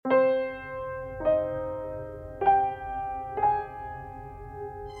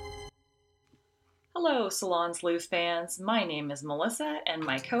Hello, Salon Sleuth fans. My name is Melissa, and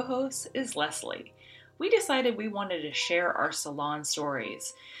my co host is Leslie. We decided we wanted to share our salon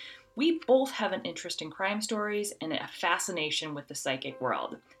stories. We both have an interest in crime stories and a fascination with the psychic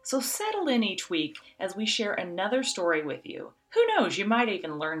world. So settle in each week as we share another story with you. Who knows, you might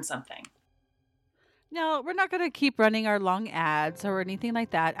even learn something. No, we're not going to keep running our long ads or anything like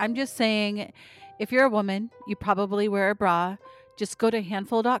that. I'm just saying if you're a woman, you probably wear a bra. Just go to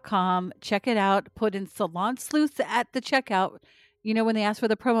handful.com, check it out, put in Salon Sleuths at the checkout, when they ask for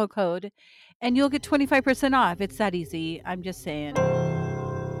the promo code, and you'll get 25% off. It's that easy. I'm just saying.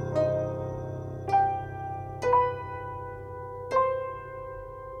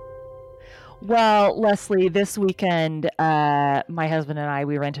 Well, Leslie, this weekend, my husband and I,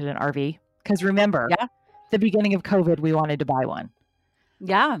 we rented an RV. Because remember, Yeah. the beginning of COVID, we wanted to buy one.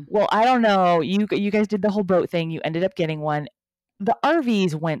 Yeah. Well, I don't know. You guys did the whole boat thing. You ended up getting one. The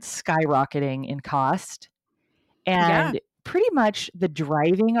RVs went skyrocketing in cost. And pretty much the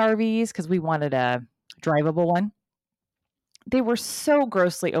driving RVs, because we wanted a drivable one, they were so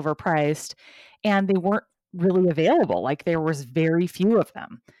grossly overpriced and they weren't really available. Like there was very few of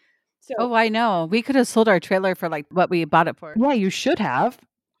them. Oh, I know. We could have sold our trailer for like what we bought it for. Yeah, you should have.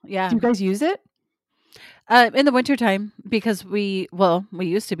 Yeah. Do you guys use it? In the wintertime, because we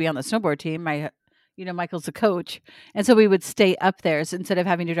used to be on the snowboard team. Michael's the coach. And so we would stay up there. So instead of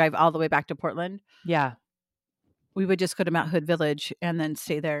having to drive all the way back to Portland, Yeah. we would just go to Mount Hood Village and then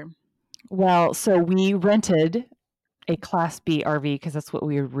stay there. Well, so we rented a Class B RV because that's what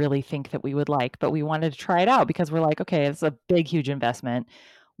we really think that we would like. But we wanted to try it out because we're like, okay, it's a big, huge investment.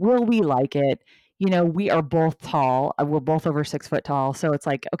 Will we like it? We are both tall. We're both over 6 foot tall. So it's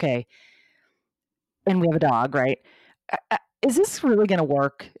like, okay. And we have a dog, right? Is this really going to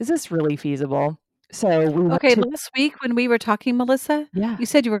work? Is this really feasible? So we went Okay, last week when we were talking, Melissa, Yeah. you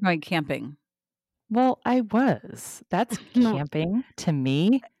said you were going camping. Well, I was. That's camping to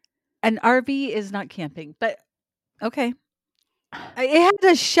me. An RV is not camping, but okay. It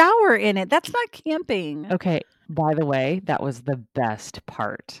had a shower in it. That's not camping. Okay. By the way, that was the best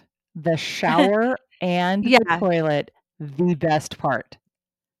part. The shower and the Yeah. toilet, the best part.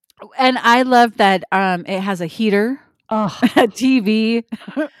 And I love that it has a heater, Oh, a TV,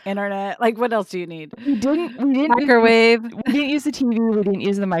 internet. Like, what else do you need? we didn't Microwave. We didn't use the TV, we didn't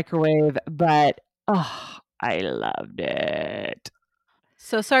use the microwave, but I loved it.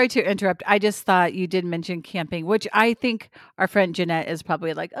 So sorry to interrupt. I just thought you did mention camping, which I think our friend Jeanette is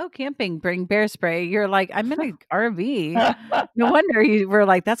probably like, oh, camping, bring bear spray. You're like, I'm in an RV. No wonder you were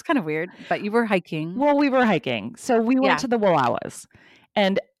like, that's kind of weird. But you were hiking. Well, we were hiking. So we went to the Wallowas.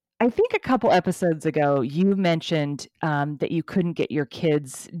 And I think a couple episodes ago, you mentioned that you couldn't get your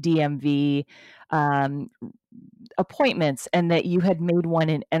kids' DMV appointments and that you had made one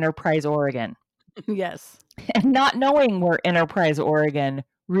in Enterprise, Oregon. Yes. And not knowing where Enterprise, Oregon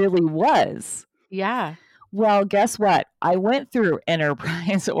really was. Yeah. Well, guess what? I went through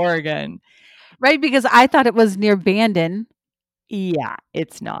Enterprise, Oregon. Right, because I thought it was near Bandon. Yeah,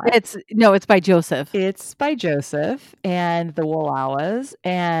 it's not. It's by Joseph. It's by Joseph and the Wallowas.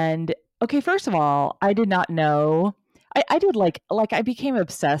 And okay, first of all, I did not know. I did like I became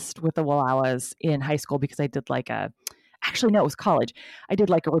obsessed with the Wallowas in high school because I did actually, no, it was college. I did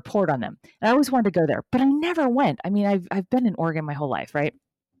like a report on them. And I always wanted to go there, but I never went. I mean, I've been in Oregon my whole life, right?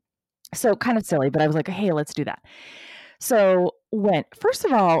 So kind of silly, but I was like, hey, let's do that. So went. First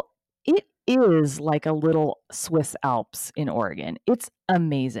of all, it is like a little Swiss Alps in Oregon. It's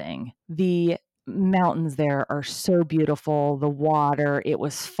amazing. The mountains there are so beautiful. The water, it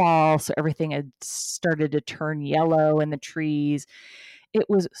was fall, so everything had started to turn yellow in the trees. It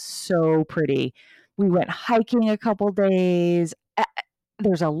was so pretty. We went hiking a couple days.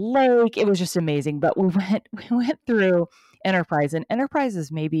 There's a lake. It was just amazing. But we went through Enterprise, and Enterprise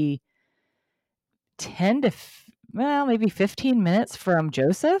is maybe 15 minutes from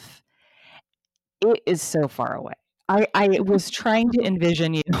Joseph. It is so far away. I was trying to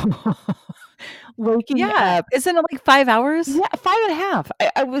envision you waking up. Isn't it like 5 hours? Yeah, 5.5.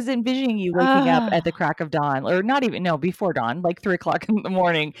 I was envisioning you waking up at the crack of dawn, or not even, no, before dawn, like 3:00 in the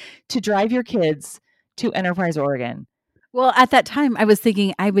morning, to drive your kids to Enterprise, Oregon. Well, at that time, I was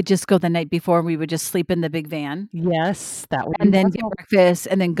thinking I would just go the night before. We would just sleep in the big van. Yes, that would and then get breakfast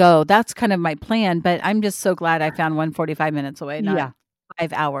and then go. That's kind of my plan. But I'm just so glad I found one 45 minutes away, not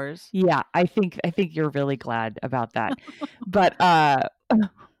 5 hours. Yeah, I think you're really glad about that. But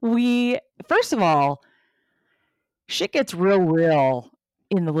we, first of all, shit gets real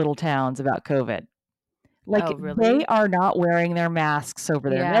in the little towns about COVID. Like, really? They are not wearing their masks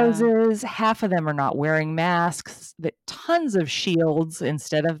over their noses. Half of them are not wearing masks. Tons of shields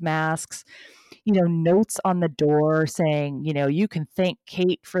instead of masks. notes on the door saying, you can thank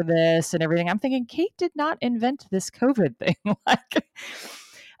Kate for this and everything. I'm thinking Kate did not invent this COVID thing. Like,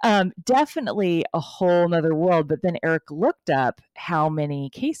 definitely a whole nother world. But then Eric looked up how many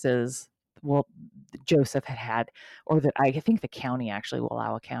cases, well, Joseph had, or that I think the county actually,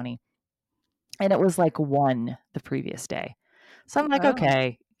 Wallowa County. And it was like 1 the previous day. So I'm like, Oh.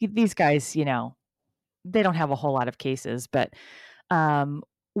 okay, these guys, they don't have a whole lot of cases, but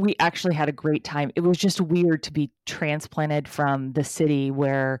we actually had a great time. It was just weird to be transplanted from the city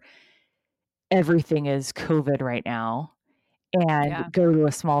where everything is COVID right now and Yeah. go to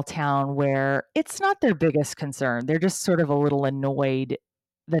a small town where it's not their biggest concern. They're just sort of a little annoyed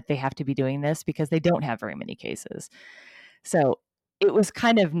that they have to be doing this because they don't have very many cases. So it was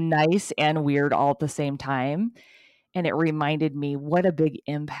kind of nice and weird all at the same time. And it reminded me what a big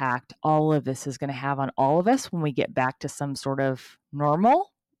impact all of this is going to have on all of us when we get back to some sort of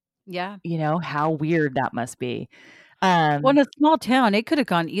normal. Yeah. How weird that must be. Well, in a small town, it could have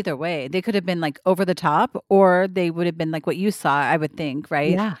gone either way. They could have been like over the top, or they would have been like what you saw, I would think,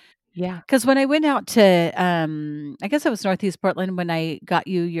 right? Yeah. Yeah. Because when I went out to, I guess it was Northeast Portland when I got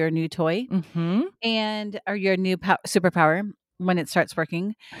you your new toy Mm-hmm. or your new superpower when it starts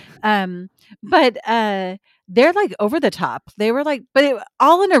working. But they're like over the top. They were like, but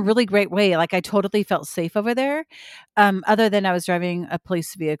all in a really great way. Like I totally felt safe over there. Other than I was driving a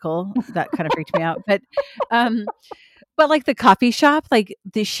police vehicle, that kind of freaked me out. But like the coffee shop, like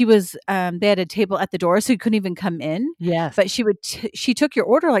she was, they had a table at the door, so you couldn't even come in. Yes. But she took your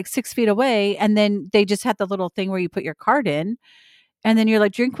order like 6 feet away, and then they just had the little thing where you put your card in, and then you're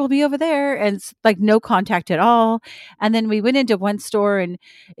like, drink will be over there, and it's like no contact at all. And then we went into one store, and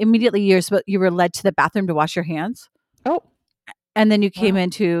immediately you were led to the bathroom to wash your hands. Oh, and then you came wow.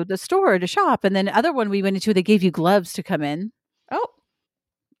 into the store to shop, and then the other one we went into, they gave you gloves to come in. Oh,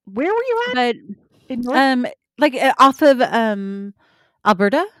 where were you at? But in North? like off of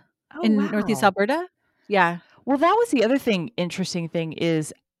Alberta, in wow. Northeast Alberta. Yeah. Well, that was the other interesting thing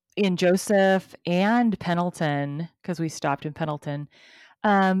is in Joseph and Pendleton, because we stopped in Pendleton,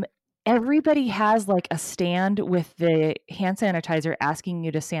 everybody has like a stand with the hand sanitizer asking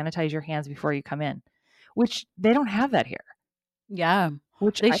you to sanitize your hands before you come in, which they don't have that here. Yeah.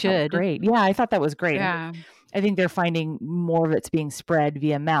 Which they I thought was should. great. Yeah, I thought that was great. Yeah. I think they're finding more of it's being spread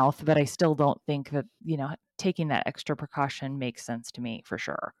via mouth, but I still don't think that, taking that extra precaution makes sense to me for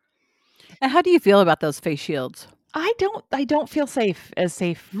sure. And how do you feel about those face shields? I don't feel safe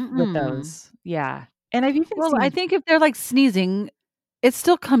with those. Yeah. And I've even Well, seen I think if they're like sneezing, it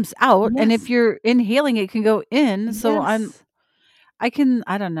still comes out. And if Yes. you're inhaling, it can go in. So Yes. I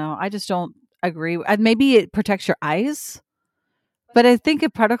don't know. I just don't agree. Maybe it protects your eyes, but I think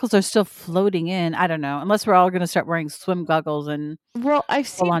if particles are still floating in, I don't know, unless we're all going to start wearing swim goggles and Well, I've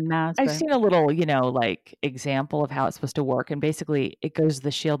full seen on masks. I've seen a little, like example of how it's supposed to work. And basically it goes to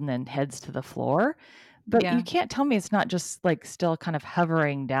the shield and then heads to the floor. But Yeah. you can't tell me it's not just like still kind of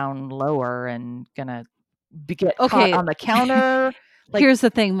hovering down lower and gonna get caught Okay. on the counter. Like, Here's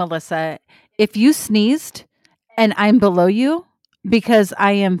the thing, Melissa. If you sneezed and I'm below you because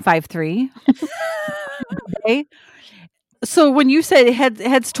I am 5'3", okay? So when you said it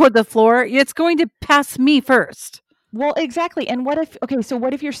heads toward the floor, it's going to pass me first. well, exactly. And what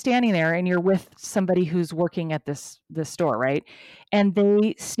if you're standing there and you're with somebody who's working at this store, right? And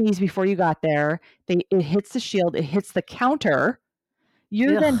they sneeze before you got there, it hits the shield, it hits the counter.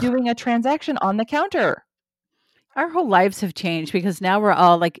 You're then Ugh. doing a transaction on the counter. Our whole lives have changed because now we're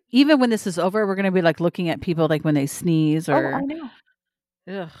all like, even when this is over, we're going to be like looking at people like when they sneeze or. Oh, I know.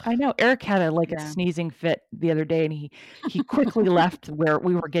 Ugh. I know. Eric had a Yeah. sneezing fit the other day, and he quickly left where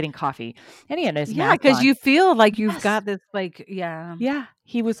we were getting coffee, and he had his Yeah, mask because on. you feel like you've Yes. got this like, yeah. Yeah,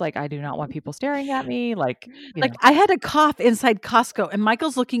 he was like, I do not want people staring at me. Like, Like I had a cough inside Costco and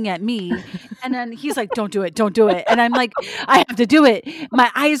Michael's looking at me and then he's like, don't do it. Don't do it. And I'm like, I have to do it.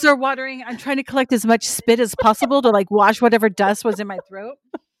 My eyes are watering. I'm trying to collect as much spit as possible to like wash whatever dust was in my throat.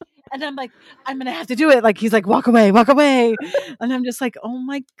 And I'm like, I'm going to have to do it. Like, he's like, walk away, walk away. And I'm just like, oh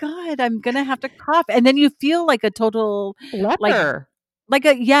my God, I'm going to have to cough. And then you feel like a total leper.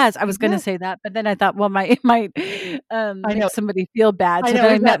 Yes, I was going to Yes. say that, but then I thought, well, it might I know. make somebody feel bad. I So know,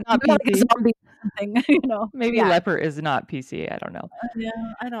 then I is met that not like a PC? zombie or something, Maybe Yeah. leper is not PC. I don't know. Yeah,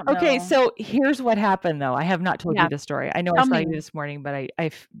 I don't know. Okay, so here's what happened though. I have not told Yeah. you the story. I know I Tell saw me. you this morning, but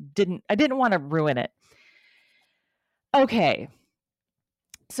I didn't want to ruin it. Okay.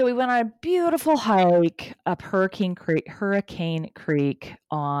 So we went on a beautiful hike up Hurricane Creek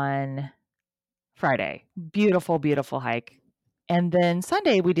on Friday. Beautiful, beautiful hike. And then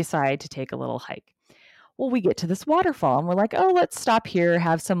Sunday we decide to take a little hike. Well, we get to this waterfall and we're like, oh, let's stop here,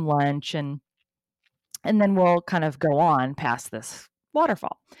 have some lunch. And and then we'll kind of go on past this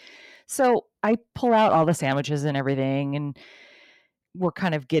waterfall. So I pull out all the sandwiches and everything, and we're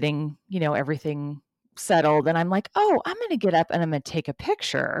kind of getting, everything settled. And I'm like, oh, I'm going to get up and I'm going to take a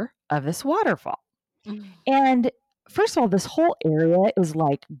picture of this waterfall. And first of all, this whole area is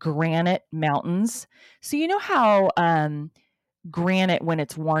like granite mountains. So you know how granite, when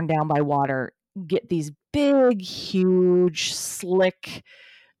it's worn down by water, get these big, huge, slick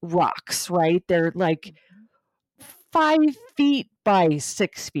rocks, right? They're like 5 feet by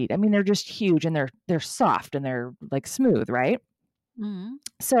 6 feet. I mean, they're just huge, and they're soft and they're like smooth, right? Mm-hmm.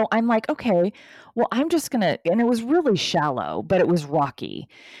 So I'm like, okay, well, I'm just gonna, and it was really shallow, but it was rocky,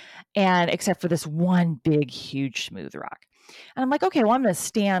 and except for this one big, huge, smooth rock. And I'm like, okay, well, I'm gonna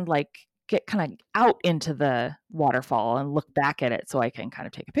stand, like, get kind of out into the waterfall and look back at it so I can kind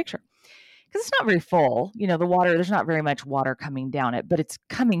of take a picture. Because it's not very full, the water, there's not very much water coming down it, but it's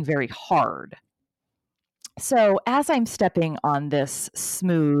coming very hard. So as I'm stepping on this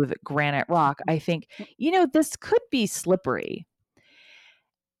smooth granite rock, I think, this could be slippery.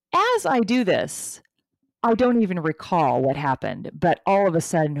 As I do this, I don't even recall what happened, but all of a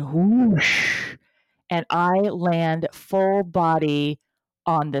sudden, whoosh, and I land full body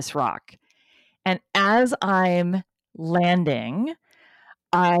on this rock. And as I'm landing,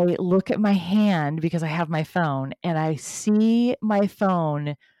 I look at my hand because I have my phone, and I see my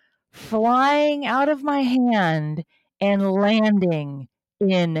phone flying out of my hand and landing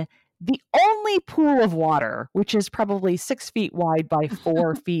in the only pool of water, which is probably 6 feet wide by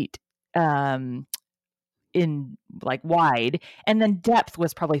 4 feet in like wide, and then depth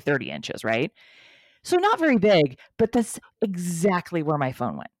was probably 30 inches, right? So not very big, but that's exactly where my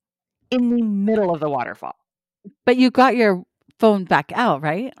phone went, in the middle of the waterfall. But you got your phone back out,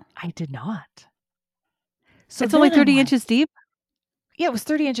 right? I did not. So it's only then I'm 30 like, inches deep. yeah, it was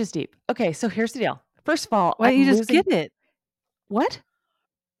 30 inches deep. Okay, so here's the deal. First of all, Why don't I'm you just losing. get it? What?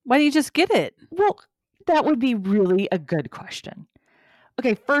 Why don't you just get it? Well, that would be really a good question.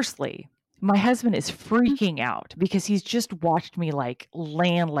 Okay, firstly, my husband is freaking out because he's just watched me like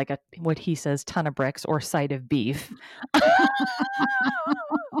land like what he says, ton of bricks or side of beef.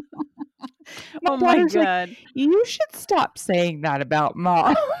 Oh my daughter's like, God. you should stop saying that about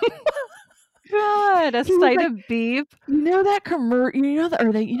mom. God, a He was side like, of beef. You know that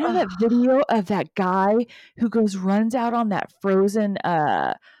that video of that guy who runs out on that frozen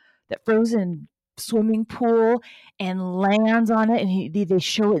swimming pool and lands on it, and they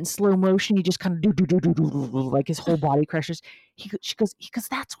show it in slow motion. He just kind of do like his whole body crashes. She goes,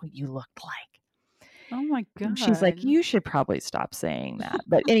 that's what you looked like. Oh my God. She's like, you should probably stop saying that.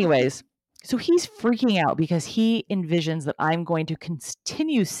 But anyways, so he's freaking out because he envisions that I'm going to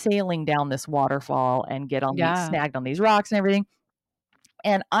continue sailing down this waterfall and get snagged on these rocks and everything.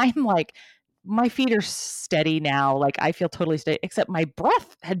 And I'm like, my feet are steady now. Like, I feel totally steady, except my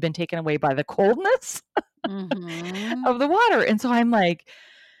breath had been taken away by the coldness of the water. And so I'm like,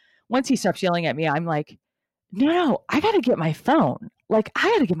 once he stops yelling at me, I'm like, no, I got to get my phone. Like, I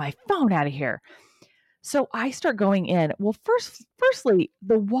got to get my phone out of here. So I start going in. Well, firstly,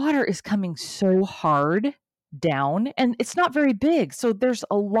 the water is coming so hard down, and it's not very big. So there's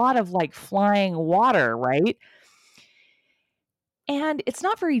a lot of like flying water, right? And it's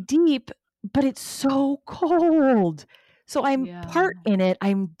not very deep, but it's so cold. So I'm part in it.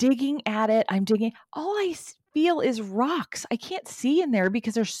 I'm digging at it. I'm digging. All I feel is rocks. I can't see in there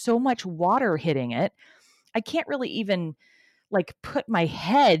because there's so much water hitting it. I can't really even like put my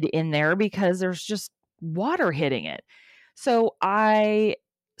head in there because there's just water hitting it. So I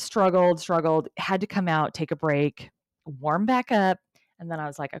struggled, had to come out, take a break, warm back up. And then I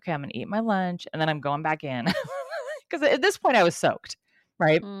was like, okay, I'm going to eat my lunch. And then I'm going back in. Because at this point I was soaked,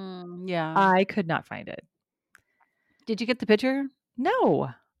 right? Yeah. I could not find it. Did you get the picture? No,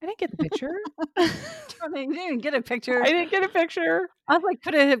 I didn't get the picture. You didn't get a picture. I didn't get a picture. I was like,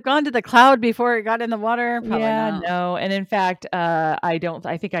 could it have gone to the cloud before it got in the water? Probably not. No. And in fact, I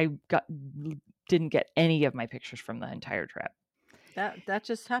think I didn't get any of my pictures from the entire trip. That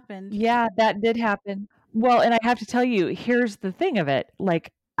just happened. Yeah, that did happen. Well, and I have to tell you, here's the thing of it.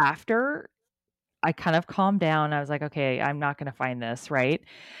 Like, after I kind of calmed down, I was like, okay, I'm not going to find this, right?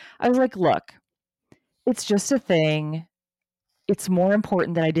 I was like, look, it's just a thing. It's more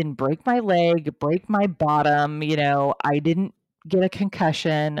important that I didn't break my leg, break my bottom, I didn't get a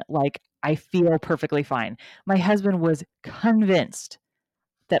concussion. Like, I feel perfectly fine. My husband was convinced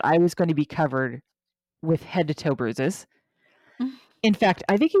that I was going to be covered with head to toe bruises. In fact,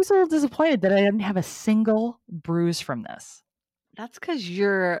 I think he was a little disappointed that I didn't have a single bruise from this. That's because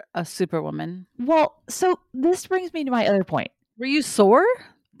you're a superwoman. Well, so this brings me to my other point. Were you sore?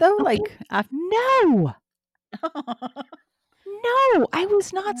 though? Okay. Like, No, no, I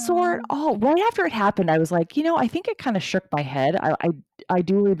was not sore at all. Right after it happened, I was like, I think it kind of shook my head. I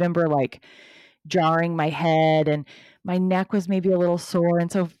do remember like jarring my head, and my neck was maybe a little sore.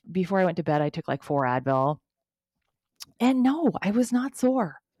 And so before I went to bed, I took like 4 Advil. And no, I was not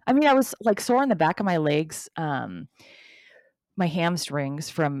sore. I mean, I was like sore in the back of my legs, my hamstrings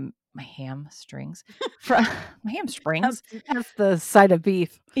from my hamstrings from my hamstrings. that's the side of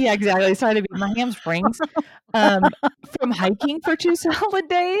beef. Yeah, exactly. Sorry to be my hamstrings from hiking for 2 solid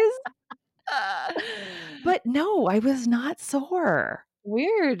days. But no, I was not sore.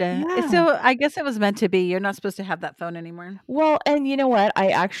 Weird. Yeah. So I guess it was meant to be. You're not supposed to have that phone anymore. Well, and you know what? I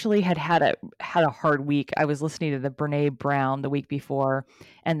actually had a hard week. I was listening to the Brene Brown the week before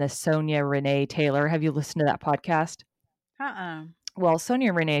and the Sonia Renee Taylor. Have you listened to that podcast? Well,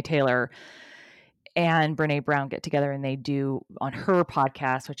 Sonia Renee Taylor and Brene Brown get together and they do on her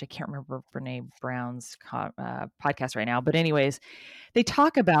podcast, which I can't remember Brene Brown's podcast right now. But anyways, they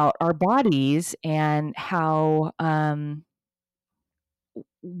talk about our bodies and how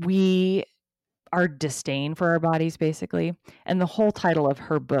our disdain for our bodies, basically. And the whole title of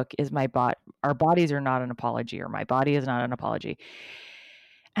her book is Our Bodies Are Not an Apology, or My Body Is Not an Apology.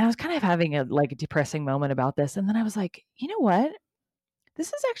 And I was kind of having a depressing moment about this. And then I was like, you know what? This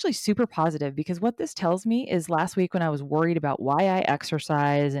is actually super positive, because what this tells me is last week when I was worried about why I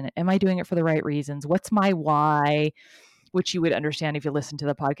exercise and am I doing it for the right reasons? What's my why? Which you would understand if you listen to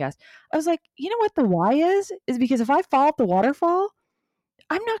the podcast. I was like, you know what the why is because if I fall at the waterfall,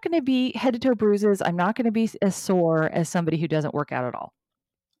 I'm not going to be head to toe bruises. I'm not going to be as sore as somebody who doesn't work out at all.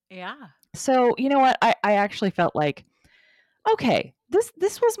 Yeah. So, you know what? I actually felt like, okay,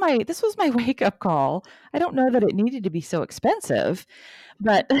 this was my wake up call. I don't know that it needed to be so expensive,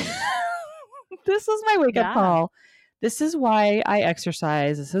 but this was my wake up call. This is why I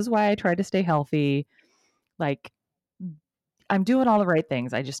exercise. This is why I try to stay healthy. Like, I'm doing all the right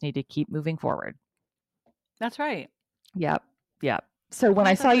things. I just need to keep moving forward. That's right. Yep. So when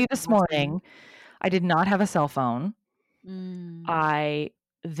I saw you this morning, I did not have a cell phone. I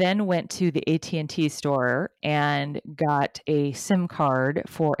then went to the AT&T store and got a SIM card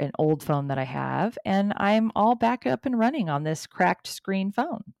for an old phone that I have, and I'm all back up and running on this cracked screen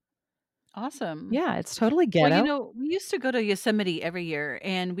phone. Awesome. Yeah, it's totally ghetto. Well, we used to go to Yosemite every year,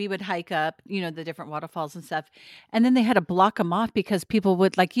 and we would hike up, the different waterfalls and stuff. And then they had to block them off because people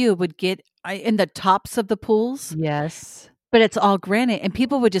would, like you, would get in the tops of the pools. Yes. But it's all granite, and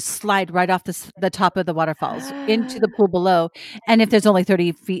people would just slide right off the top of the waterfalls into the pool below. And if there's only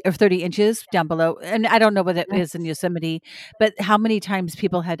 30 feet or 30 inches down below, and I don't know what it is in Yosemite, but how many times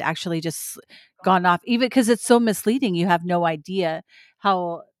people had actually just gone off, even because it's so misleading. You have no idea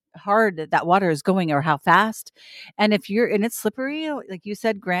how hard that water is going or how fast. And it's slippery, like you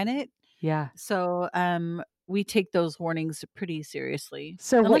said, granite. Yeah. So, we take those warnings pretty seriously.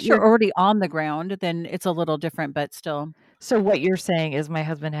 So unless you're already on the ground, then it's a little different, but still. So what you're saying is my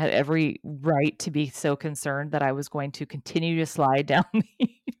husband had every right to be so concerned that I was going to continue to slide down the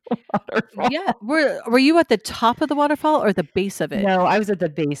waterfall. Yeah. Were you at the top of the waterfall or the base of it? No, I was at the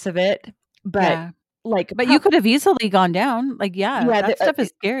base of it. But but you could have easily gone down. That stuff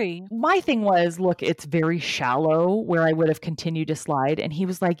is scary. My thing was, look, it's very shallow where I would have continued to slide. And he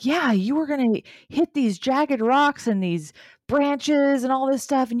was like, yeah, you were going to hit these jagged rocks and these branches and all this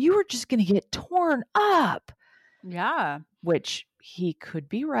stuff, and you were just going to get torn up. Yeah. Which he could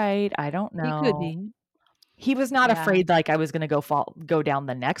be right. I don't know. He could be. He was not afraid like I was going to go down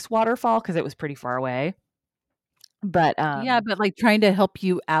the next waterfall because it was pretty far away. But but like trying to help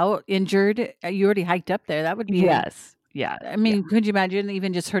you out injured, you already hiked up there. That would be yes. Yeah. I mean, could you imagine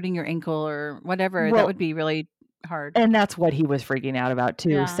even just hurting your ankle or whatever? That would be really hard. And that's what he was freaking out about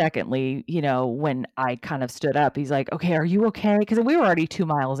too. Yeah. Secondly, when I kind of stood up, he's like, okay, are you okay? Because we were already 2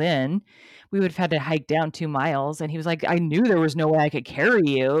 miles in. We would have had to hike down 2 miles. And he was like, I knew there was no way I could carry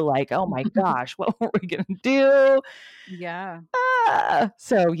you. Like, oh my gosh, what were we going to do? Yeah.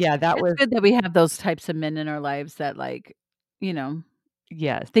 So yeah, it's was good that we have those types of men in our lives that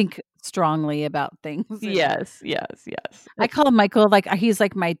yes, think strongly about things. Yes. I call him Michael, he's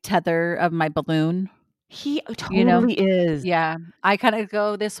like my tether of my balloon. He totally is. Yeah. I kind of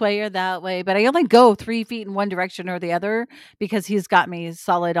go this way or that way, but I only go 3 feet in one direction or the other because he's got me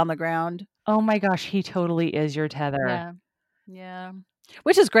solid on the ground. Oh my gosh, he totally is your tether. Yeah.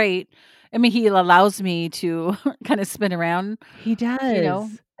 Which is great. I mean, he allows me to kind of spin around. He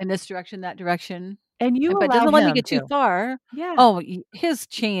does. In this direction, that direction. And but doesn't let me get too far. Yeah. Oh, his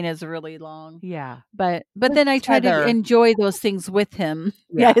chain is really long. Yeah. But then I try to enjoy those things with him.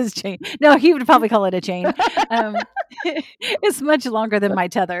 Yeah, his chain. No, he would probably call it a chain. It's much longer than my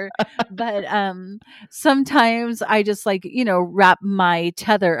tether. But sometimes I just like, wrap my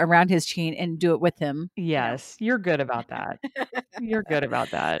tether around his chain and do it with him. Yes, you're good about that. You're good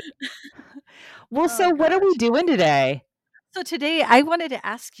about that. Well, Oh so what are we gosh. doing today? So today I wanted to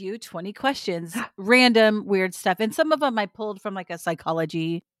ask you 20 questions, random weird stuff. And some of them I pulled from like a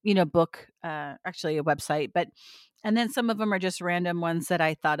psychology, book, actually a website, and then some of them are just random ones that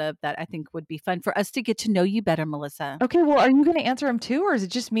I thought of that I think would be fun for us to get to know you better, Melissa. Okay, well, are you going to answer them too, or is it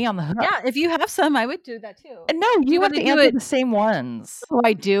just me on the hook? Yeah, if you have some, I would do that too. No, Do you have wanna to do answer it? the same ones. Oh,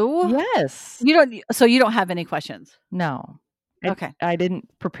 I do? Yes. So you don't have any questions? No. Okay. I didn't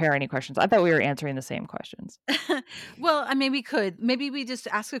prepare any questions. I thought we were answering the same questions. Well, I mean, we could. Maybe we just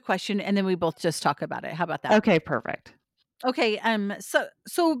ask a question and then we both just talk about it. How about that? Okay, perfect. Okay,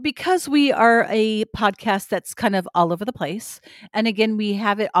 so because we are a podcast that's kind of all over the place, and again, we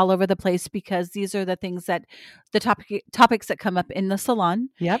have it all over the place because these are the things that the topics that come up in the salon,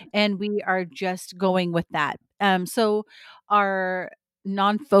 Yep. and we are just going with that. So our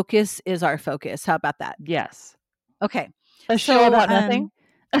non-focus is our focus. How about that? Yes. Okay. A show about nothing?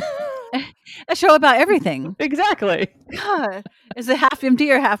 A show about everything. Exactly. God, is it half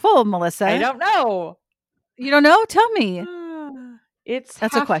empty or half full, Melissa? I don't know. You don't know? Tell me. It's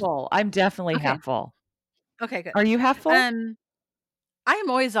That's a half question. full. I'm definitely Okay. half full. Okay, good. Are you half full? I'm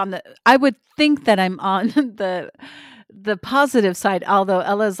always I would think that I'm on the positive side, although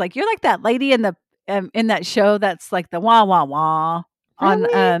Ella's like, you're like that lady in that show that's like the wah wah wah on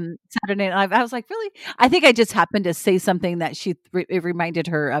Really? Saturday Night Live. I was like, really? I think I just happened to say something that it reminded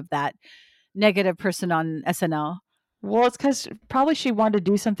her of that negative person on SNL. Well, it's because probably she wanted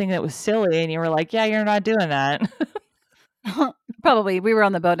to do something that was silly, and you were like, "Yeah, you're not doing that." Probably. We were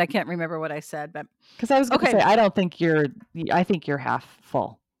on the boat. I can't remember what I said, but Because I was going to okay. say, I think you're half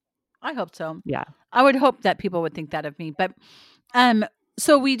full. I hope so. Yeah. I would hope that people would think that of me. But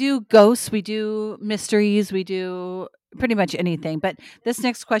so we do ghosts, we do mysteries, we do pretty much anything. But this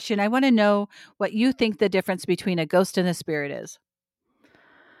next question, I want to know what you think the difference between a ghost and a spirit is.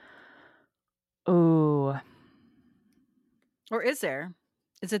 Ooh. Or is there?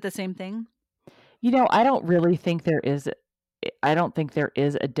 Is it the same thing? I don't really think there is. I don't think there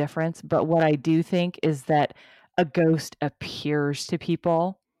is a difference. But what I do think is that a ghost appears to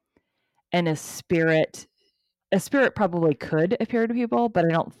people, and a spirit probably could appear to people, but I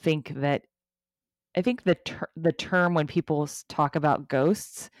don't think that. I think the term when people talk about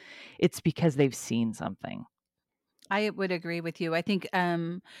ghosts, it's because they've seen something. I would agree with you. I think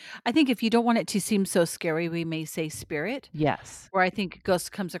if you don't want it to seem so scary, we may say spirit. Yes. Where I think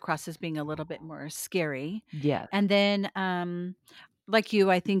ghost comes across as being a little bit more scary. Yes. And then like you,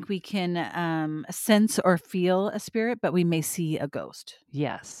 I think we can sense or feel a spirit, but we may see a ghost.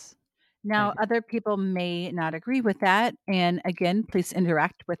 Yes. Now, other people may not agree with that. And again, please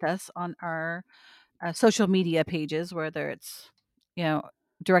interact with us on our social media pages, whether it's,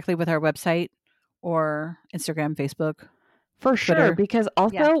 directly with our website or Instagram, Facebook. For sure, Twitter. because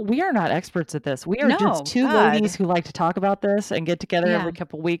also we are not experts at this. We are just two God. ladies who like to talk about this and get together every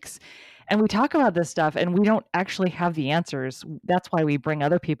couple weeks, and we talk about this stuff, and we don't actually have the answers. That's why we bring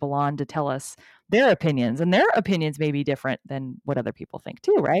other people on to tell us their opinions, and their opinions may be different than what other people think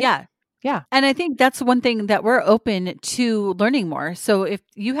too, right? Yeah. Yeah. And I think that's one thing that we're open to learning more. So if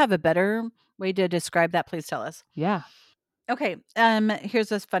you have a better way to describe that, please tell us. Yeah. Okay. Here's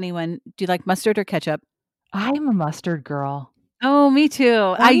this funny one. Do you like mustard or ketchup? I'm a mustard girl. Oh, me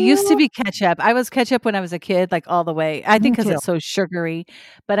too. I used to be ketchup. I was ketchup when I was a kid, like all the way. I think because it's so sugary,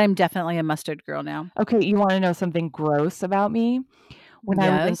 but I'm definitely a mustard girl now. Okay, you want to know something gross about me? When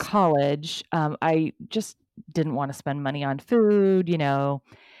I was in college, I just didn't want to spend money on food,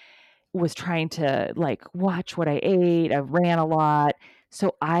 was trying to like watch what I ate. I ran a lot.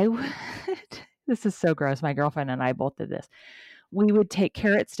 So I would, this is so gross. My girlfriend and I both did this. We would take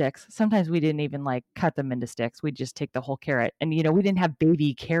carrot sticks. Sometimes we didn't even like cut them into sticks. We'd just take the whole carrot. And, we didn't have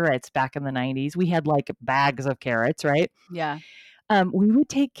baby carrots back in the 90s. We had like bags of carrots, right? Yeah. We would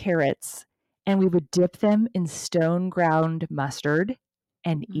take carrots and we would dip them in stone ground mustard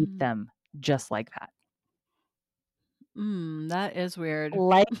and eat them just like that. That is weird.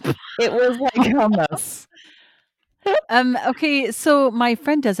 Like it was like hummus. Okay, so my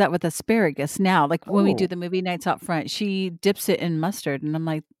friend does that with asparagus now. Like when we do the movie nights out front, she dips it in mustard, and I'm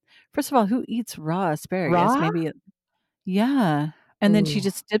like, first of all, who eats raw asparagus? Raw? Maybe, yeah. And then she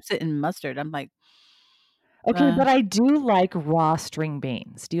just dips it in mustard. I'm like, okay, but I do like raw string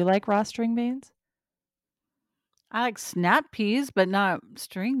beans. Do you like raw string beans? I like snap peas, but not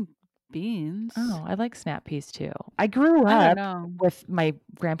string beans. Oh, I like snap peas too. I grew I don't up know. with my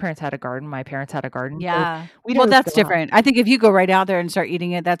grandparents had a garden, my parents had a garden, so Yeah. we'd Well, always that's go out. different. I think if you go right out there and start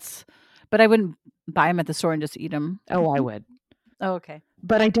eating it, but I wouldn't buy them at the store and just eat them. Oh, I would. Oh, okay.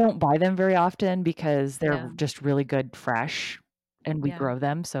 But I don't buy them very often because they're Yeah. just really good fresh and we Yeah. grow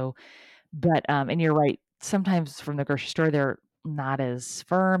them. So, but, and you're right. Sometimes from the grocery store, they're not as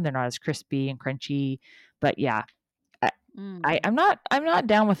firm. They're not as crispy and crunchy. But yeah, Mm. I'm not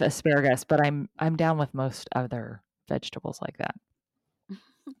down with asparagus, but I'm down with most other vegetables like that.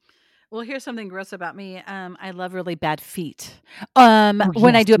 Well, here's something gross about me. I love really bad feet. Oh,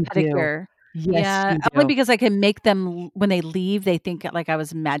 When I yes, do a you do. pedicure. Yes, Yeah, you only do. because I can make them when they leave, they think like I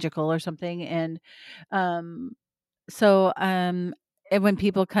was magical or something. Um, and when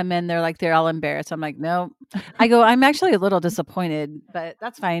people come in, they're all embarrassed. I'm like, no. I go, I'm actually a little disappointed, but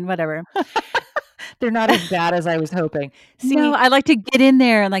that's fine, whatever. They're not as bad as I was hoping. No, See, I like to get in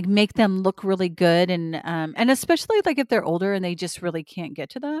there and like make them look really good, and especially like if they're older and they just really can't get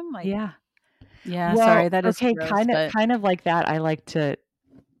to them. Like, yeah. yeah, Well, sorry, that is okay, gross, but kind of like that. I like to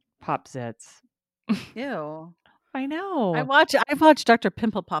pop zits. ew. I know. I watch Dr.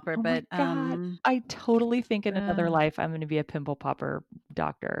 Pimple Popper, Oh my but god. I totally think in uh, another life I'm going to be a pimple popper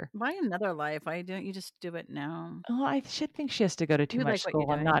doctor. why another life? Why don't you just do it now? Oh, I should think she has to go to too You much like what you're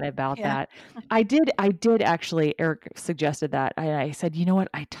school. I'm not doing. about Yeah. that. I did actually, Eric suggested that. I said, you know what?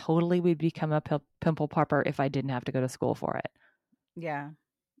 I totally would become a pimple popper if I didn't have to go to school for it. Yeah.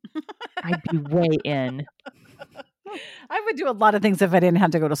 I'd be way in. I would do a lot of things if I didn't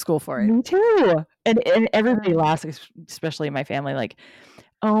have to go to school for it. Me too. And everybody Uh, laughs, especially in my family, like,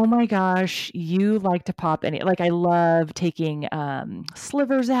 oh my gosh, you like to pop any like I love taking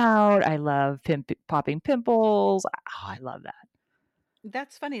slivers out. I love popping pimples. Oh, I love that.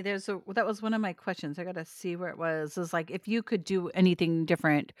 That's funny. That was one of my questions. I got to see where it was. Is like if you could do anything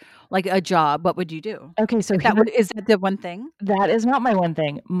different, like a job, what would you do? Okay, so If that here would is that the one thing? that is not my one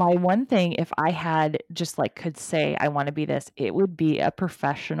thing. My one thing, if I had just like could say I want to be this, it would be a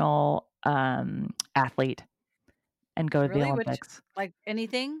professional athlete and go to the Really? Which Olympics. like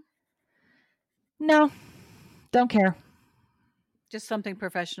anything? No, don't care. Just something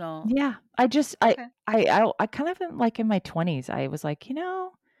professional. Yeah, I just Okay. I kind of am like in my 20s. I was like,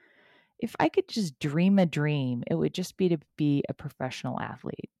 if I could just dream a dream, it would just be to be a professional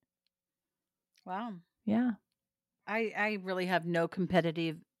athlete. Wow. Yeah. I really have no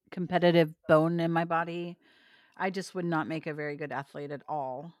competitive bone in my body. I just would not make a very good athlete at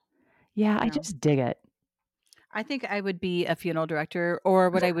all. Yeah, I No. just dig it. I think I would be a funeral director, or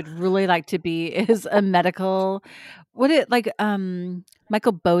what I would really like to be is a medical what it like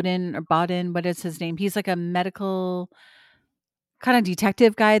Michael Bowden or Bowden, what is his name? He's like a medical kind of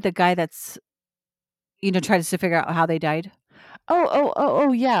detective guy, the guy that's tries to figure out how they died.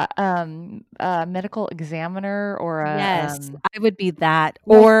 Oh, yeah. Medical examiner or a Yes, I would be that,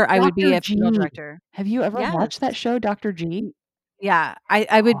 like or I would be Dr. a funeral G. director. Have you ever Yes. watched that show, Dr. G? Yeah, I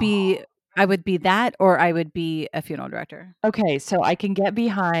Oh. would be that, or I would be a funeral director. Okay, so I can get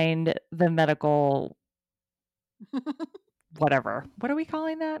behind the medical whatever. What are we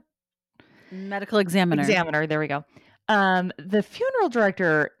calling that? Medical examiner. Examiner, there we go. The funeral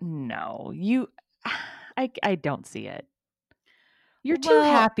director, no. I don't see it. You're too Well,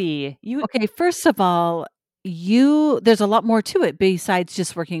 happy. okay, first of all, there's a lot more to it besides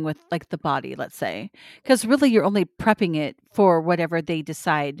just working with like the body, let's say. Cuz really you're only prepping it for whatever they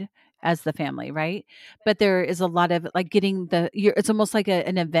decide as the family, right? But there is a lot of like it's almost like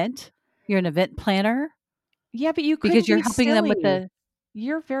an event. You're an event planner Yeah, but you because couldn't you're be helping them with silly. the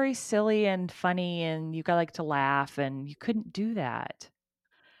You're very silly and funny and you like to laugh and you couldn't do that.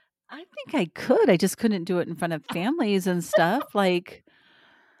 I think I could. I just couldn't do it in front of families and stuff. Like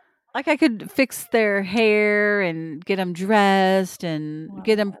I could fix their hair and get them dressed and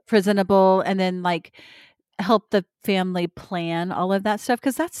get them Well, presentable, and then like help the family plan all of that stuff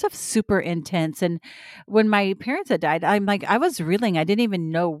because that stuff's super intense. And when my parents had died, I'm like, I was reeling. I didn't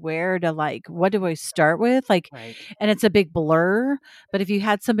even know where to like, what do I start with? Like, right. and it's a big blur. But if you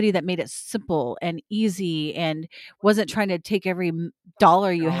had somebody that made it simple and easy and wasn't trying to take every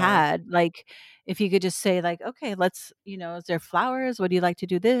dollar you Dollar. had, like, if you could just say, like, okay, let's, is there flowers? Would you like to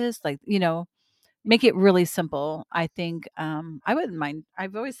do this? Like, make it really simple. I think I wouldn't mind.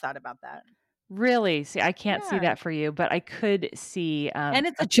 I've always thought about that. Really? See, I can't see Yeah. that for you, but I could see And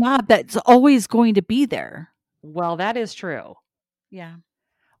it's a job that's always going to be there. well, that is true. Yeah.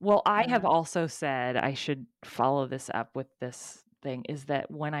 Well, I I don't have know. also said I should follow this up with this thing is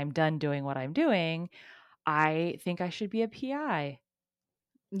that when I'm done doing what I'm doing, I think I should be a PI.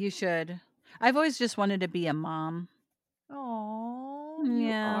 You should. I've always just wanted to be a mom. Oh. you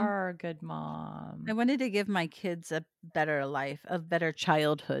Yeah. are a good mom. I wanted to give my kids a better life, a better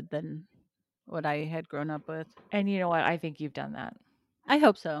childhood than what I had grown up with. And you know what? I think you've done that. I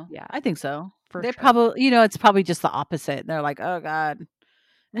hope so. Yeah, I think so. for They're sure. probably, it's probably just the opposite. They're like, oh God.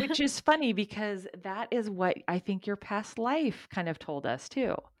 Which is funny because that is what I think your past life kind of told us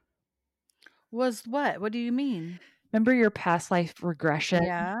too. Was what? What do you mean? Remember your past life regression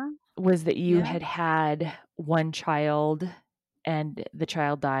Yeah. was that you Yeah. had one child and the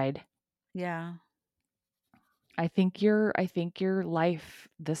child died. Yeah. I think your life,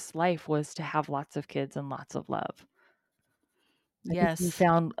 this life was to have lots of kids and lots of love. I think you Yes.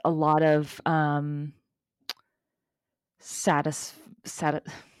 found a lot of satis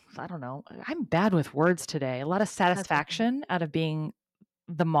I don't know. I'm bad with words today. A lot of That's okay. satisfaction out of being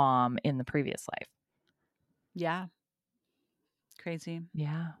the mom in the previous life. Yeah. Crazy.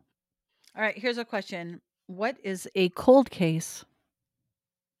 Yeah. All right. Here's a question. What is a cold case?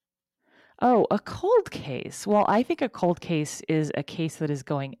 Oh, a cold case. Well, I think a cold case is a case that is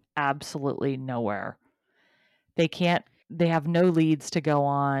going absolutely nowhere. They have no leads to go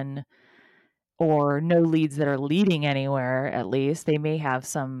on or no leads that are leading anywhere, at least. They may have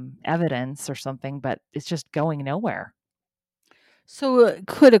some evidence or something, but it's just going nowhere. So,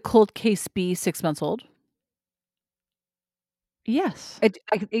 could a cold case be 6 months old? Yes.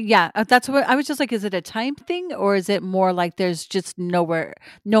 Yeah, that's what I was just like, is it a time thing or is it more like there's just nowhere,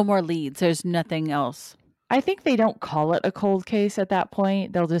 no more leads? There's nothing else. I think they don't call it a cold case at that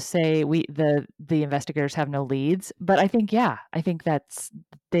point. They'll just say the investigators have no leads. But I think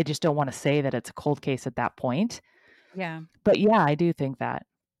they just don't want to say that it's a cold case at that point. Yeah. But yeah, I do think that.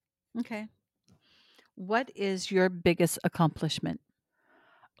 Okay. What is your biggest accomplishment?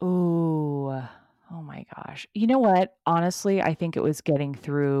 Ooh, oh my gosh. You know what? Honestly, I think it was getting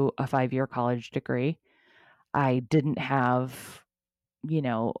through a 5-year college degree. I didn't have,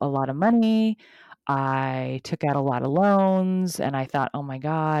 a lot of money. I took out a lot of loans and I thought, oh my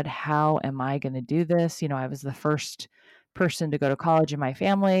God, how am I going to do this? I was the first person to go to college in my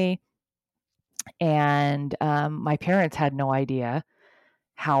family. And my parents had no idea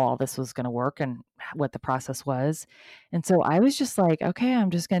how all this was going to work and what the process was. And so I was just like, okay,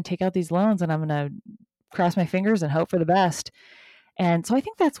 I'm just going to take out these loans and I'm going to cross my fingers and hope for the best. And so I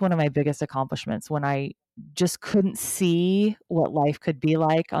think that's one of my biggest accomplishments when I just couldn't see what life could be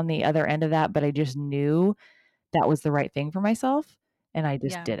like on the other end of that, but I just knew that was the right thing for myself and I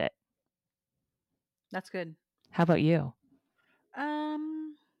just Yeah, did it. that's good. How about you?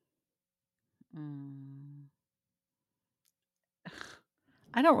 Um, mm,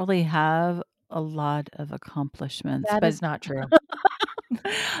 I don't really have a lot of accomplishments, That but is not true.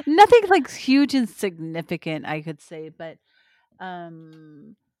 nothing like huge and significant, I could say. But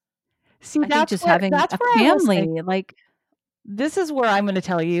um, See, I think just having that's a where I will say family, like this is where I'm going to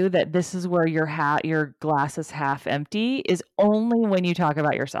tell you that this is where your glass is half empty is only when you talk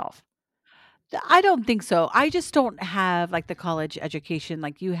about yourself. I don't think so. I just don't have like the college education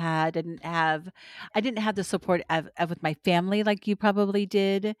like you had. I didn't have the support with my family like you probably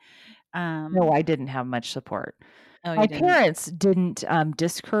did. No, Um, I didn't have much support. oh, My you didn't. parents didn't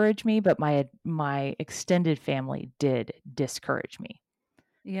discourage me, but my extended family did discourage me.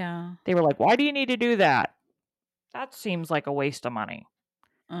 Yeah. They were like, "Why do you need to do that? That seems like a waste of money."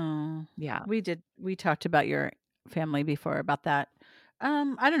 Oh, Yeah. we did. We talked about your family before about that.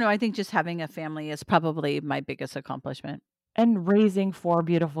 I don't know. I think just having a family is probably my biggest accomplishment. And raising 4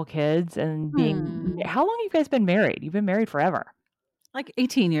 beautiful kids and being Hmm. how long have you guys been married? You've been married forever. Like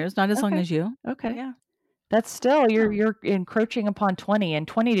 18 years, not as long Okay. as you. Okay. Yeah. That's still Oh, you're encroaching upon 20 and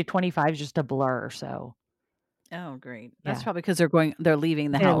 20 to 25 is just a blur, so oh, great. That's yeah. probably because they're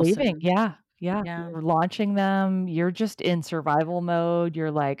leaving the They're house leaving. and Yeah. Yeah. yeah, You're launching them. You're just in survival mode. You're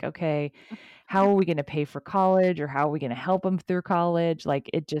like, "Okay, how are we gonna pay for college or how are we gonna help them through college?" Like,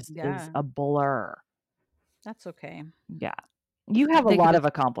 it just is yeah. a blur. That's okay. Yeah. You I have a think it lot was. of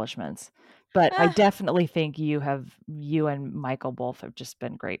accomplishments, but I Ah, definitely think you and Michael both have just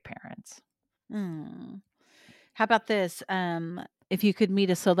been great parents. mm. How about this? If you could meet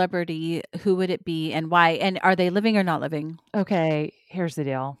a celebrity, who would it be and why? And are they living or not living? Okay, here's the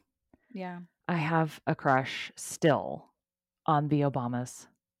deal. Yeah. I have a crush still on the Obamas.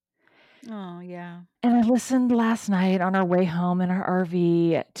 Oh, yeah. And I listened last night on our way home in our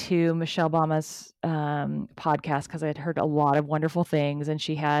RV to Michelle Obama's podcast because I had heard a lot of wonderful things, and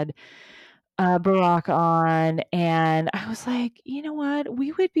she had Barack on, and I was like, you know what?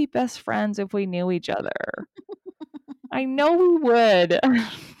 We would be best friends if we knew each other. I know we would.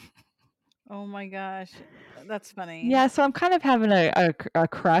 Oh my gosh. That's funny. Yeah, so I'm kind of having a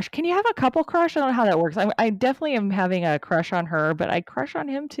crush. Can you have a couple crush? I don't know how that works. I definitely am having a crush on her, but I crush on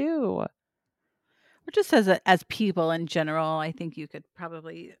him too. Or just as people in general, I think you could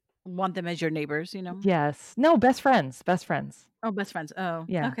probably want them as your neighbors, you know? Yes. No, best friends. Best friends. Oh, best friends. Oh,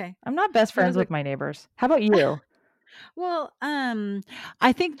 Yeah. okay. I'm not best So friends those are with my neighbors. How about you? well,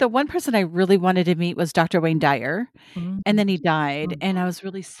 I think the one person I really wanted to meet was Dr. Wayne Dyer, Mm, and then he died, and I mhm. was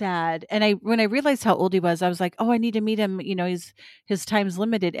really sad. And I when I realized how old he was, I was like, "Oh, I need to meet him." You know, his time's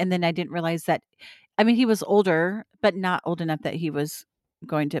limited. And then I didn't realize that. I mean, he was older, but not old enough that he was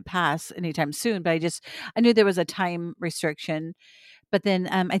going to pass anytime soon. But I knew there was a time restriction. But then,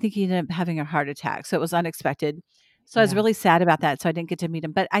 I think he ended up having a heart attack, so it was unexpected. So I was Yeah. really sad about that, so I didn't get to meet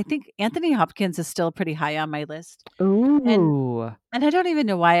him, but I think Anthony Hopkins is still pretty high on my list, and Ooh. I don't even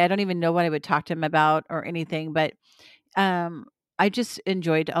know why, I don't even know what I would talk to him about or anything, but, um, I just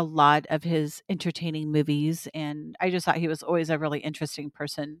enjoyed a lot of his entertaining movies, and I just thought he was always a really interesting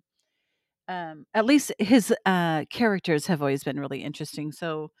person. At least his, characters have always been really interesting,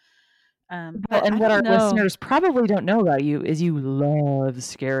 so, Well, but and I what don't our know. listeners probably don't know about you is you love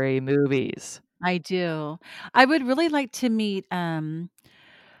scary movies. I do. I would really like to meet,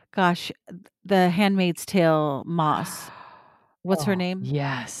 gosh, the Handmaid's Tale Moss. What's her Oh, name?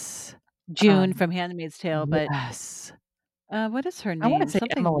 yes. June Um, from Handmaid's Tale, but, yes. what is her I wanna name? say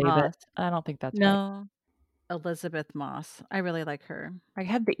Something Emily, but Moss. I don't think that's right. No, Elizabeth Moss. I really like her. I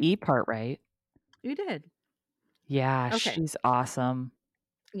had the E part right. You did. Yeah, Okay. she's awesome.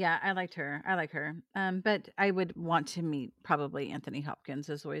 Yeah, I liked her. I like her. But I would want to meet probably Anthony Hopkins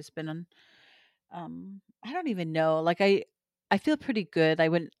has always been on, I don't even know. Like I feel pretty good. I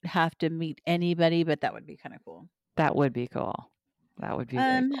wouldn't have to meet anybody, but that would be kind of cool. That would be cool. That would be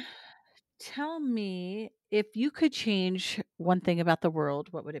very Um, cool. Tell me, if you could change one thing about the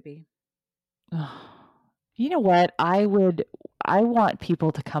world, what would it be? You know what? I want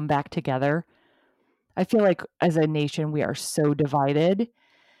people to come back together. I feel like as a nation, we are so divided.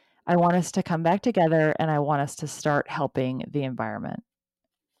 I want us to come back together and I want us to start helping the environment.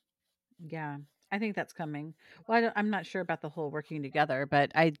 Yeah, I think that's coming. Well, I'm not sure about the whole working together,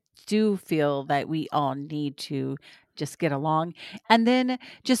 but I do feel that we all need to just get along and then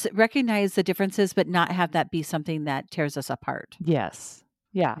just recognize the differences, but not have that be something that tears us apart. Yes.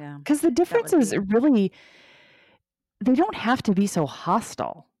 Yeah. Yeah, Because the that would differences be, are really, they don't have to be so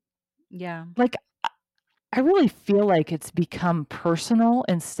hostile. yeah, Like, I really feel like it's become personal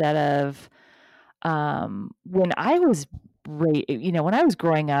instead of when I was when I was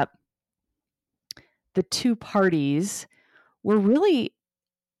growing up, the two parties were really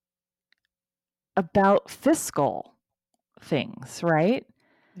about fiscal things, right?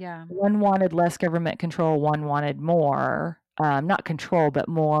 yeah, One wanted less government control, one wanted more, not control, but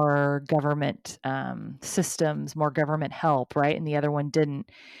more government systems, more government help, right? And the other one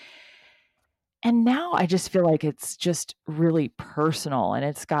didn't. And now I just feel like it's just really personal and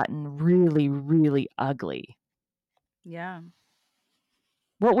it's gotten really, really ugly. yeah.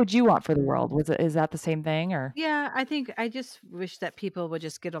 What would you want for the world? Mm. Is that the same thing or? Yeah, I think I just wish that people would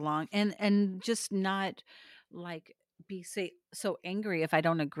just get along and just not like be say so angry if I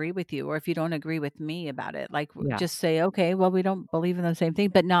don't agree with you or if you don't agree with me about it. Like Yeah. just say, okay, well, we don't believe in the same thing,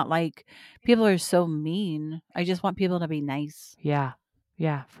 but not like people are so mean. I just want people to be nice. Yeah.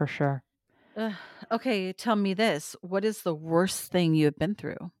 Yeah, for sure. Ugh. Okay, tell me this. What is the worst thing you've been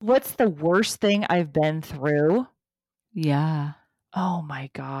through? What's the worst thing I've been through? Yeah. Oh my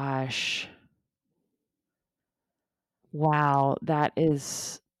gosh. Wow, that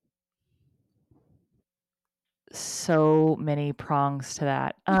is so many prongs to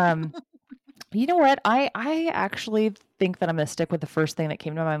that. You know what? I actually think that I'm gonna stick with the first thing that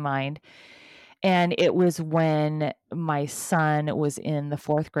came to my mind, and it was when my son was in the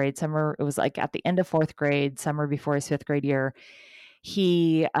 4th grade summer. It was, like, at the end of 4th grade, summer before his 5th grade year.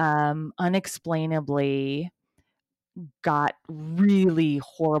 He, unexplainably got really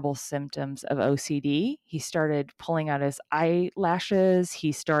horrible symptoms of OCD. He started pulling out his eyelashes.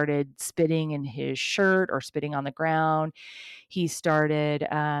 He started spitting in his shirt or spitting on the ground. He started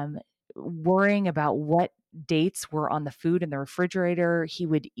worrying about what dates were on the food in the refrigerator. He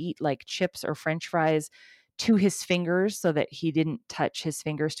would eat like chips or French fries to his fingers so that he didn't touch his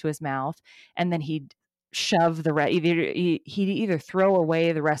fingers to his mouth. And then he'd shove the rest. He'd either throw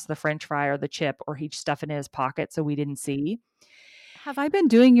away the rest of the French fry or the chip, or he'd stuff it in his pocket so we didn't see. Have I been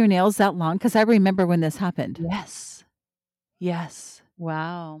doing your nails that long? Because I remember when this happened. Yes. Yes.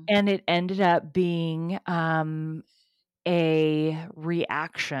 Wow. And it ended up being a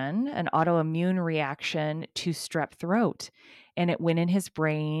reaction, an autoimmune reaction to strep throat. and it went in his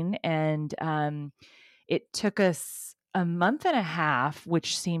brain. And it took us a month and a half,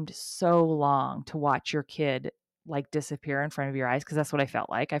 which seemed so long, to watch your kid like disappear in front of your eyes, because that's what I felt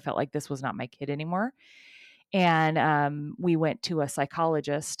like. I felt like this was not my kid anymore. And we went to a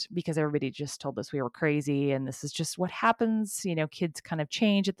psychologist because everybody just told us we were crazy and this is just what happens. Kids kind of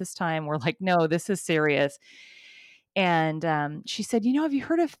change at this time. We're like, no, this is serious. And she said, have you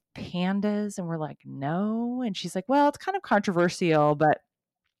heard of pandas? And we're like, no. And she's like, well, it's kind of controversial, but,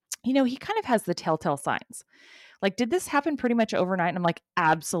 he kind of has the telltale signs. Like, did this happen pretty much overnight? And I'm like,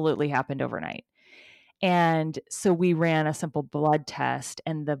 absolutely happened overnight. And so we ran a simple blood test,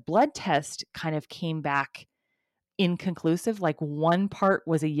 and the blood test kind of came back inconclusive. Like, one part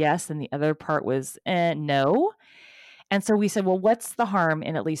was a yes and the other part was no. And so we said, well, what's the harm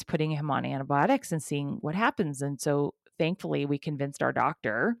in at least putting him on antibiotics and seeing what happens? And so thankfully we convinced our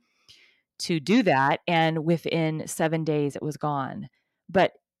doctor to do that. And within 7 days it was gone.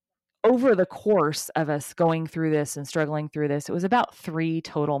 But over the course of us going through this and struggling through this, it was about 3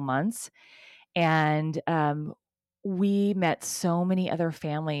 total months. And we met so many other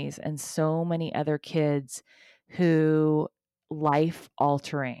families and so many other kids who life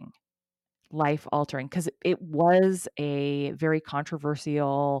altering, because it was a very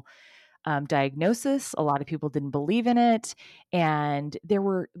controversial diagnosis. A lot of people didn't believe in it. And there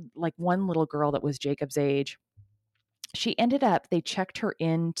were like one little girl that was Jacob's age. They checked her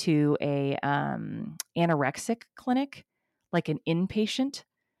into a anorexic clinic, like an inpatient,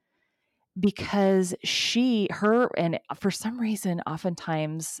 because and for some reason,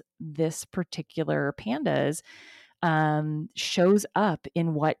 oftentimes this particular pandas shows up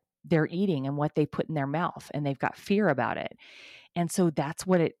in what they're eating and what they put in their mouth, and they've got fear about it. And so that's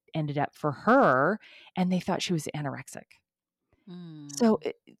what it ended up for her. And they thought she was anorexic. So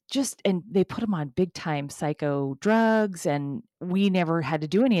and they put them on big time psycho drugs, and we never had to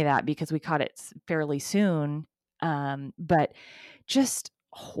do any of that because we caught it fairly soon. But just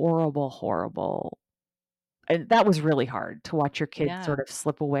horrible. And that was really hard to watch your kid sort of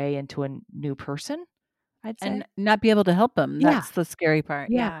slip away into a new person, I'd say. And not be able to help them. Yeah. That's the scary part.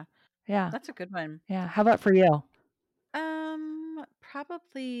 Yeah. That's a good one. Yeah. How about for you?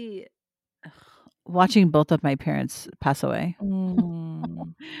 Probably watching both of my parents pass away.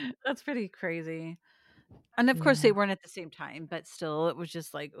 That's pretty crazy. And of course they weren't at the same time, but still it was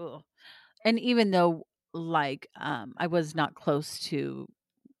just like, oh. And even though like I was not close to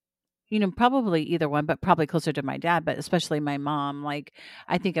probably either one, but probably closer to my dad, but especially my mom. Like,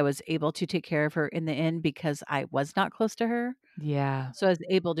 I think I was able to take care of her in the end because I was not close to her. Yeah. So I was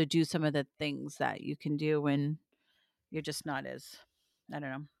able to do some of the things that you can do when you're just not as, I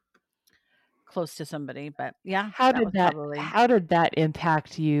don't know, close to somebody. But yeah, How did that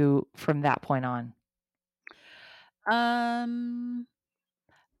impact you from that point on? I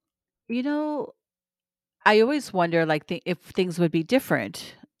always wonder, like, if things would be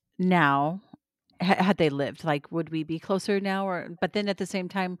different now had they lived. Like, would we be closer now? But then at the same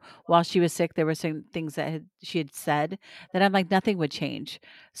time, while she was sick, there were some things that she had said that I'm like, nothing would change.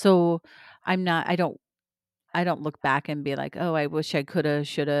 So I don't look back and be like, oh, I wish I coulda,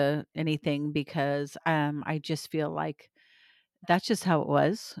 shoulda, anything, because I just feel like that's just how it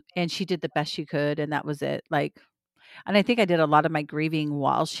was. And she did the best she could, and that was it. Like, and I think I did a lot of my grieving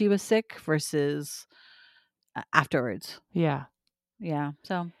while she was sick versus afterwards. Yeah. Yeah.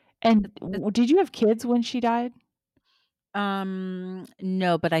 So, And did you have kids when she died?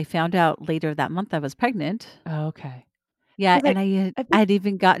 no, but I found out later that month I was pregnant. Oh, okay. Yeah, and I had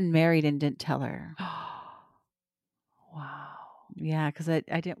even gotten married and didn't tell her. Wow. Yeah, because I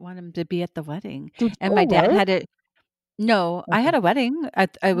didn't want him to be at the wedding. And my dad had it. No, okay. I had a wedding.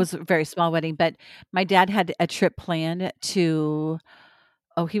 It was a very small wedding, but my dad had a trip planned to.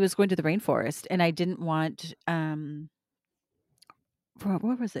 Oh, he was going to the rainforest, and I didn't want.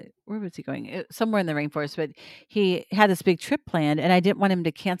 Where was it? Where was he going? Somewhere in the rainforest, but he had this big trip planned, and I didn't want him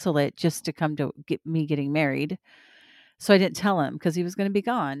to cancel it just to come to get me getting married. So I didn't tell him because he was going to be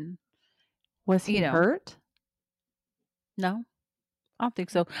gone. Was he hurt? No, I don't think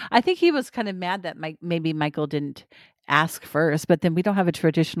so. I think he was kind of mad that maybe Michael didn't ask first, but then we don't have a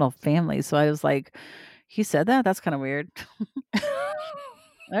traditional family. So I was like, he said that? That's kind of weird.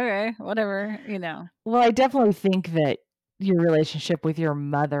 Okay, whatever, Well, I definitely think that your relationship with your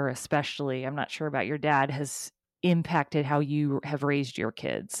mother, especially, I'm not sure about your dad, has impacted how you have raised your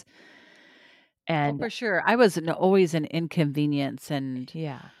kids. And for sure, I was always an inconvenience, and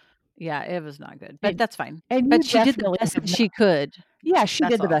yeah, it was not good, but that's fine. But she did the best that she could. Yeah, she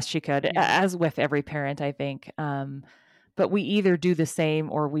did the best she could, as with every parent, I think. But we either do the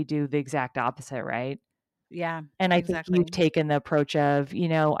same or we do the exact opposite, right? Yeah, And I think exactly. you've taken the approach of,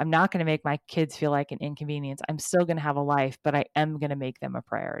 I'm not going to make my kids feel like an inconvenience. I'm still going to have a life, but I am going to make them a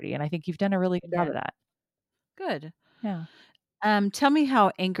priority. And I think you've done a really good job Yeah, of that. good. Yeah. Tell me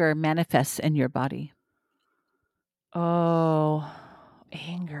how anger manifests in your body. Oh,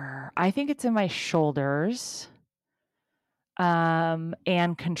 anger. I think it's in my shoulders.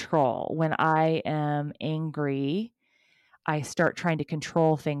 And control. When I am angry, I start trying to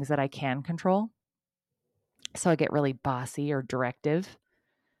control things that I can control. So I get really bossy or directive,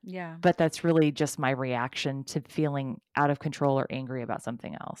 Yeah, but that's really just my reaction to feeling out of control or angry about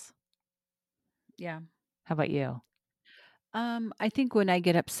something else. yeah. How about you? I think when I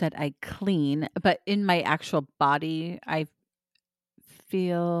get upset, I clean, but in my actual body, I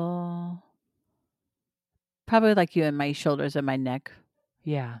feel probably like you in my shoulders and my neck.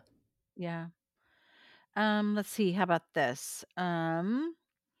 Yeah. Yeah. Let's see. How about this?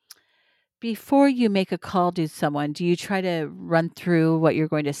 Before you make a call to someone, do you try to run through what you're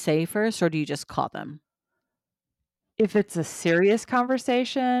going to say first, or do you just call them? If it's a serious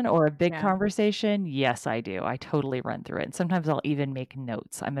conversation or a big Yeah. conversation, yes, I do. I totally run through it. And sometimes I'll even make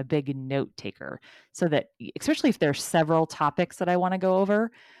notes. I'm a big note taker so that, especially if there's several topics that I want to go over,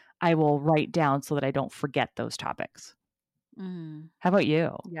 I will write down so that I don't forget those topics. Mm, How about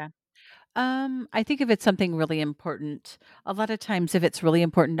you? yeah. I think if it's something really important, a lot of times if it's really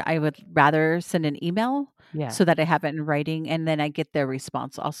important, I would rather send an email Yeah. so that I have it in writing and then I get their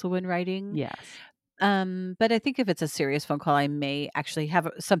response also in writing. Yes. But I think if it's a serious phone call, I may actually have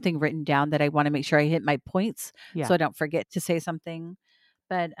something written down that I want to make sure I hit my points Yeah. so I don't forget to say something.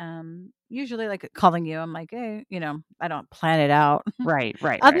 But usually, like calling you, I'm like, hey, I don't plan it out. Right, right,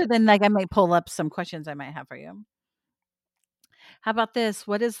 right. Other than like, I might pull up some questions I might have for you. How about this?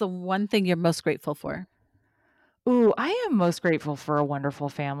 What is the one thing you're most grateful for? Ooh, I am most grateful for a wonderful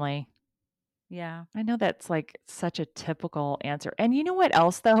family. Yeah, I know that's like such a typical answer. And you know what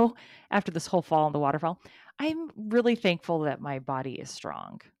else, though? After this whole fall in the waterfall, I'm really thankful that my body is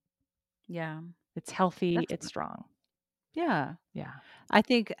strong. yeah, It's healthy, that's it's strong. yeah. Yeah. I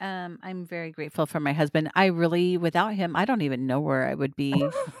think I'm very grateful for my husband. I really, without him, I don't even know where I would be.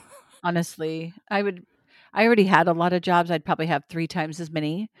 Honestly, I already had a lot of jobs. I'd probably have 3 times as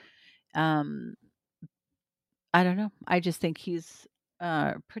many. Um, I don't know. I just think he's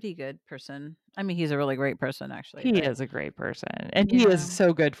a pretty good person. I mean, he's a really great person actually, He but is a great person, and he is yeah.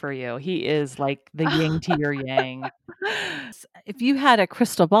 so good for you. He is like the yin to your yang. If you had a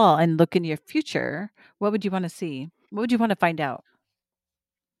crystal ball and look in your future, what would you want to see? What would you want to find out?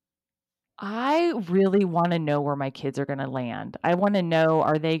 I really wanna know where my kids are gonna land. I wanna know,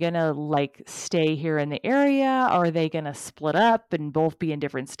 are they gonna, like, stay here in the area? Are they gonna split up and both be in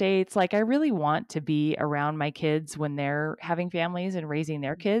different states? Like, I really want to be around my kids when they're having families and raising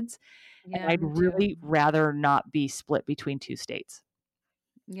their kids, and Yeah, I'd me too. really rather not be split between 2 states.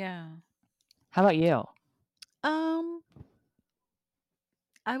 Yeah. How about you? Um,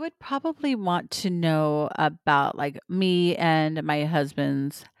 I would probably want to know about like me and my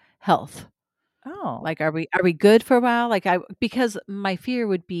husband's health. Oh. Like, are we good for a while? Like, because my fear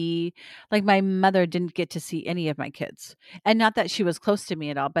would be like my mother didn't get to see any of my kids, and not that she was close to me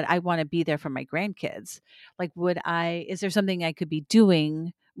at all, but I want to be there for my grandkids. Like, is there something I could be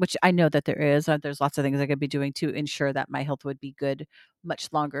doing? Which I know that there is. There's lots of things I could be doing to ensure that my health would be good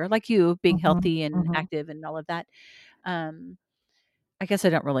much longer. Like you being Mhm, healthy and mhm. active and all of that. Um, I guess I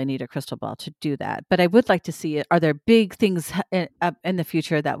don't really need a crystal ball to do that, but I would like to see it. Are there big things up in the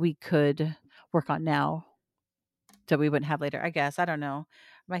future that we could work on now that we wouldn't have later? I guess I don't know.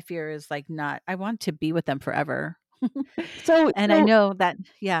 My fear is like not. I want to be with them forever, So and I so know that.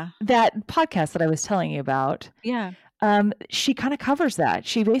 Yeah, that podcast that I was telling you about, yeah, she kinda covers that.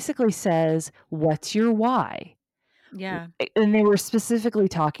 She basically says, "What's your why?" yeah, And they were specifically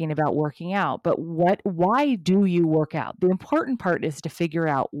talking about working out, but why do you work out? The important part is to figure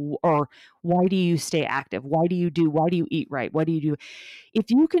out or why do you stay active? Why do you eat right? What do you do? If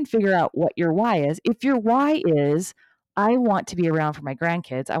you can figure out what your why is, if your why is, I want to be around for my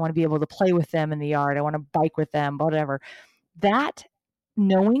grandkids, I want to be able to play with them in the yard, I want to bike with them, whatever. That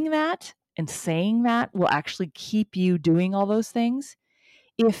knowing that and saying that will actually keep you doing all those things.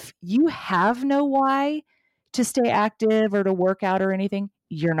 If you have no why to stay active or to work out or anything,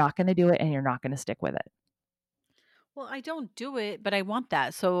 you're not gonna do it and you're not gonna stick with it. Well, I don't do it, but I want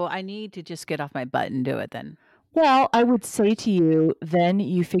that, so I need to just get off my butt and do it. Then. Well, I would say to you, then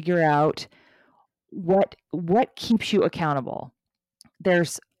you figure out what keeps you accountable.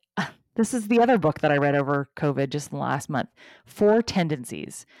 There's this is the other book that I read over COVID just in the last month. 4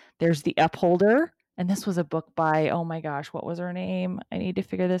 tendencies. There's the upholder, And this was a book by, oh my gosh, what was her name? I need to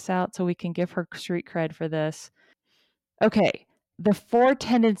figure this out so we can give her street cred for this. Okay. The Four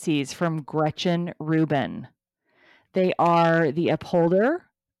Tendencies from Gretchen Rubin. They are the upholder,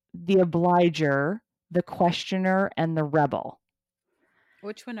 the obliger, the questioner, and the rebel.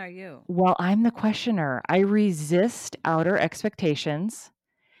 Which one are you? Well, I'm the questioner. I resist outer expectations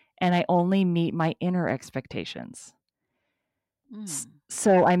and I only meet my inner expectations.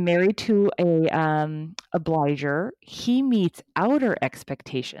 So I'm married to a obliger. He meets outer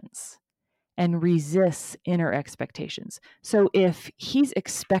expectations and resists inner expectations. So if he's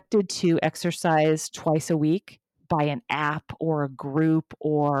expected to exercise twice a week by an app or a group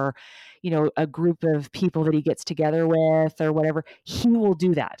or, a group of people that he gets together with or whatever, he will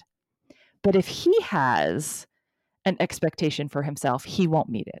do that. But if he has an expectation for himself, he won't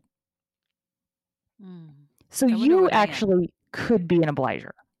meet it. So you actually could be an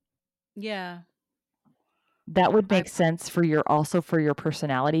obliger. Yeah. That would make sense for your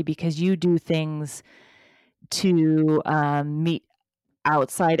personality, because you do things to meet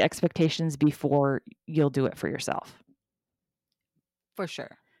outside expectations before you'll do it for yourself. For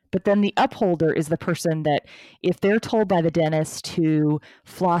sure. But then the upholder is the person that if they're told by the dentist to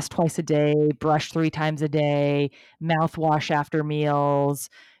floss twice a day, brush 3 times a day, mouthwash after meals,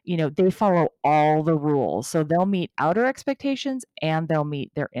 they follow all the rules. So they'll meet outer expectations and they'll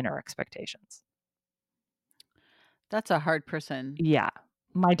meet their inner expectations. That's a hard person. Yeah.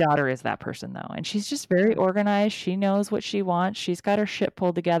 My daughter is that person though. And she's just very organized. She knows what she wants. She's got her shit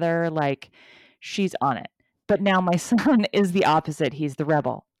pulled together. Like, she's on it. But now my son is the opposite. He's the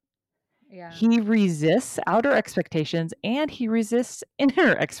rebel. Yeah. He resists outer expectations and he resists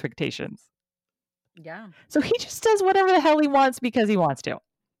inner expectations. Yeah. So he just does whatever the hell he wants because he wants to.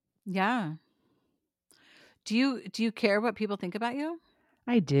 Yeah. Do you care what people think about you?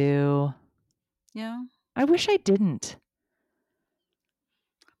 I do. Yeah. I wish I didn't.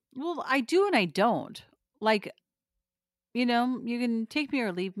 Well, I do and I don't. Like, you can take me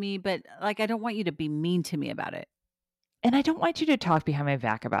or leave me, but like I don't want you to be mean to me about it. And I don't want you to talk behind my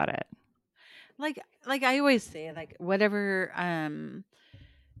back about it. Like I always say, like whatever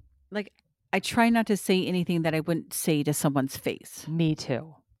like I try not to say anything that I wouldn't say to someone's face. Me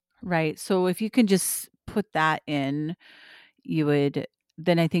too. Right? So if you can just put that in,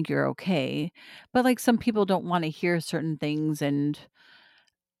 then I think you're okay. But like some people don't want to hear certain things and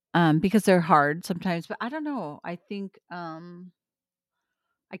because they're hard sometimes, but I don't know. I think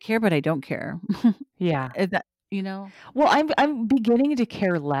I care but I don't care. Yeah. Is that, Well, I'm beginning to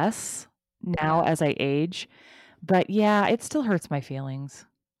care less now as I age, but yeah, it still hurts my feelings.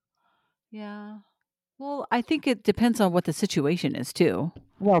 Yeah. Well, I think it depends on what the situation is too.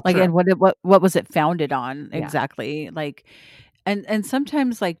 Well, Like, true. and what was it founded on Yeah. exactly? Like, and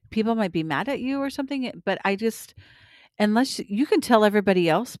sometimes like people might be mad at you or something, but unless you can tell everybody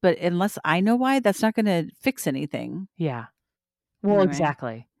else, but unless I know why, that's not going to fix anything. Yeah. Well, Anyway.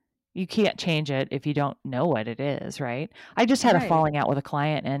 exactly. You can't change it if you don't know what it is, right? I just had a falling out with a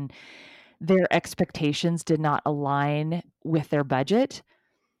client and their expectations did not align with their budget.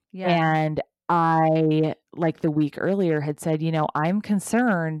 Yeah. And I, like the week earlier, had said, I'm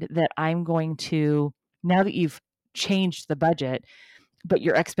concerned that I'm going to, now that you've changed the budget, but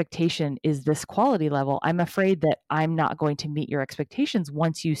your expectation is this quality level, I'm afraid that I'm not going to meet your expectations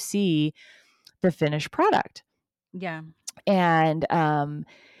once you see the finished product. Yeah. And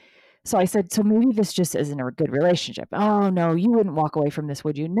so I said, so maybe this just isn't a good relationship. Oh, no, you wouldn't walk away from this,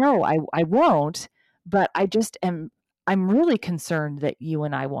 would you? No, I won't. But I'm really concerned that you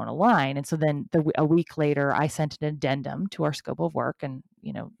and I won't align. And so then a week later, I sent an addendum to our scope of work and,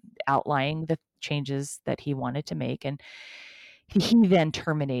 outlining the changes that he wanted to make. And he then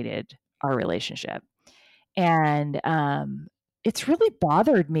terminated our relationship. And it's really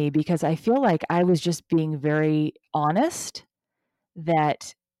bothered me because I feel like I was just being very honest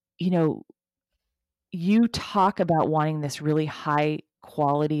that, you talk about wanting this really high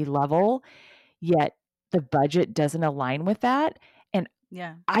quality level, yet the budget doesn't align with that. And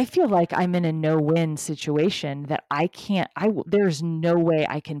Yeah. I feel like I'm in a no-win situation that there's no way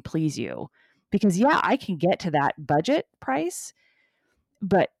I can please you because I can get to that budget price,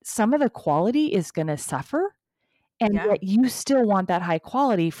 but some of the quality is going to suffer. And yet you still want that high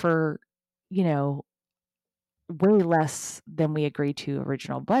quality for, way less than we agreed to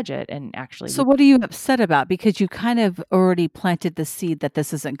original budget. And actually, So what are you upset about? Because you kind of already planted the seed that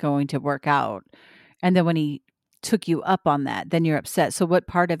this isn't going to work out. And then when he took you up on that, then you're upset. So what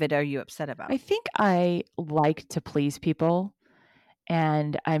part of it are you upset about? I think I like to please people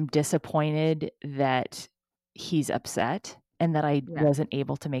and I'm disappointed that he's upset and that I wasn't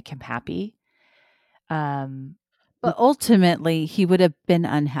able to make him happy. Um, But ultimately, he would have been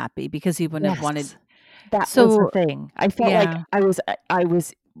unhappy because he wouldn't have wanted. yes, that was the So, thing. I felt like yeah, I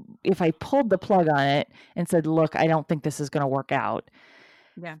was, if I pulled the plug on it and said, "Look, I don't think this is going to work out,"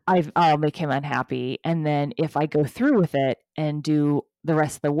 yeah, I'll make him unhappy. And then if I go through with it and do the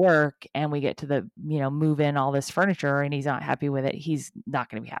rest of the work and we get to the, move in all this furniture and he's not happy with it, he's not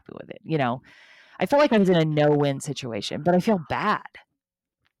going to be happy with it. I felt like I was in a no-win situation, but I feel bad.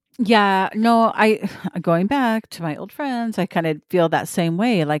 yeah. No, going back to my old friends, I kind of feel that same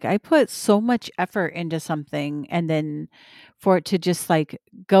way. Like I put so much effort into something, and then for it to just like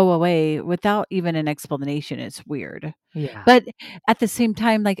go away without even an explanation, it's weird. Yeah. But at the same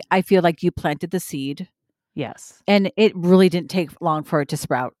time, like I feel like you planted the seed, Yes. and it really didn't take long for it to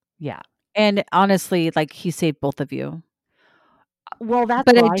sprout. Yeah. And honestly, like he saved both of you. Well, that's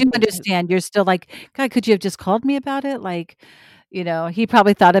But what I I do think. understand you're still like, "God, could you have just called me about it?" Like, he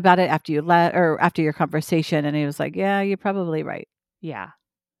probably thought about it after you left or after your conversation, and he was like, "Yeah, you're probably right." Yeah.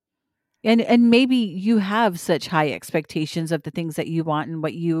 And maybe you have such high expectations of the things that you want and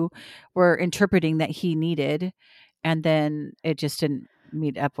what you were interpreting that he needed, and then it just didn't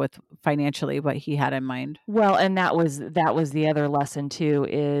meet up with financially what he had in mind. Well, and that was the other lesson too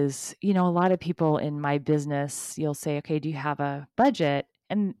is, a lot of people in my business, you'll say, "Okay, do you have a budget?"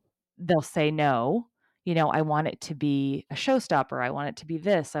 And they'll say no. "I want it to be a showstopper. I want it to be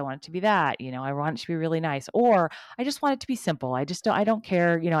this. I want it to be that. I want it to be really nice." Or "I just want it to be simple. I don't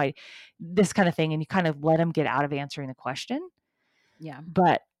care, this kind of thing." And you kind of let them get out of answering the question. Yeah.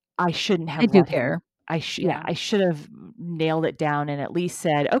 But I shouldn't I have do let him. care. Yeah, Yeah. I should have nailed it down and at least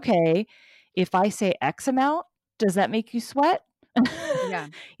said, "Okay, if I say X amount, does that make you sweat?" Yeah.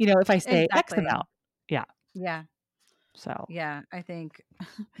 If I say X Exactly. amount. Yeah. Yeah. So Yeah, I think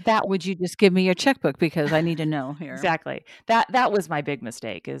that would you just give me your checkbook because I need to know here? exactly. That was my big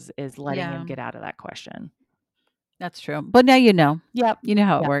mistake is letting him Yeah, get out of that question. that's true. But now you know. Yep. You know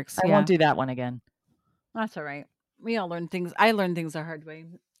how it Yep. works. I won't Yeah. do that one again. That's all right. We all learn things. I learn things the hard way.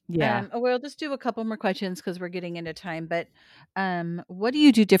 Yeah. We'll just do a couple more questions because we're getting into time. But what do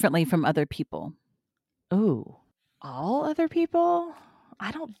you do differently from other people? Ooh, all other people? I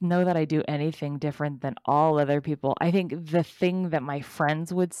don't know that I do anything different than all other people. I think the thing that my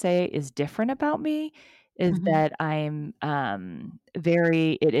friends would say is different about me is Hmm. that I'm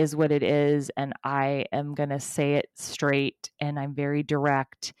very, it is what it is, and I am going to say it straight, and I'm very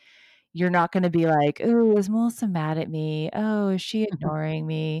direct. You're not going to be like, "Oh, is Melissa mad at me? Oh, is she ignoring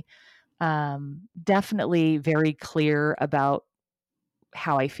me?" Definitely very clear about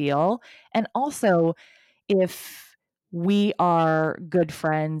how I feel. And also, if we are good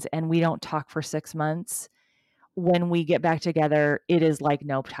friends and we don't talk for 6 months, when we get back together, it is like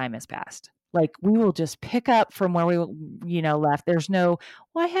no time has passed. Like, we will just pick up from where we, left. There's no,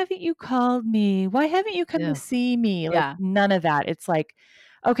 "Why haven't you called me? Why haven't you come to Yeah. see me?" Like, Yeah. none of that. It's like,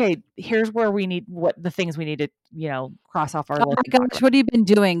 "Okay, here's where we need what the things we need to, cross off our Oh list my and talk gosh, about." what have you been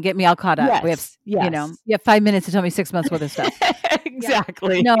doing? Get me all caught up. We have, Yes, yes. you have 5 minutes to tell me 6 months worth of stuff. Yeah.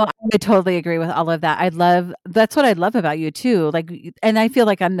 Exactly. No, I totally agree with all of that. That's what I love about you too. Like, and I feel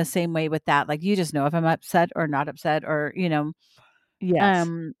like I'm the same way with that. Like, you just know if I'm upset or not upset, or Yes.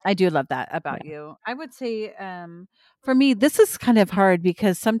 I do love that Yeah. about you. I would say, for me, this is kind of hard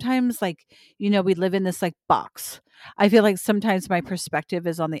because sometimes, like, we live in this like box. I feel like sometimes my perspective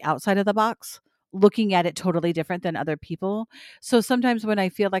is on the outside of the box, looking at it totally different than other people. So sometimes when I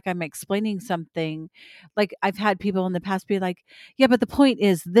feel like I'm explaining something, like I've had people in the past be like, "Yeah, but the point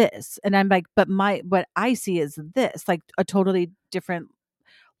is this," and I'm like, "But what I see is this," like a totally different.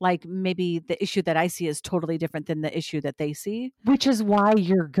 Like maybe the issue that I see is totally different than the issue that they see. Which is why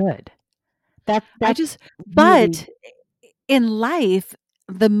you're good. I That's just really but in life,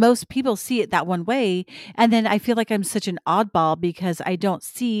 the most people see it that one way, and then I feel like I'm such an oddball because I don't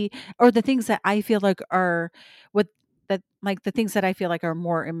see or the things that I feel like are what that like the things that I feel like are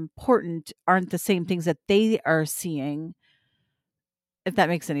more important aren't the same things that they are seeing, if that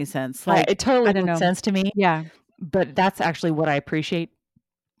makes any sense. it Like, totally I don't makes know. sense to me, Yeah. but that's actually what I appreciate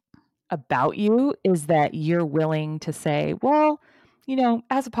about you is that you're willing to say, "Well,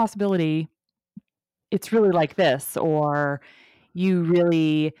 as a possibility, it's really like this," or "You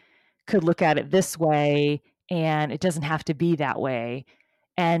really could look at it this way, and it doesn't have to be that way."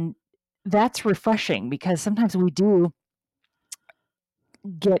 And that's refreshing because sometimes we do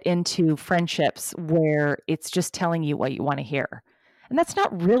get into friendships where it's just telling you what you wanna hear. And that's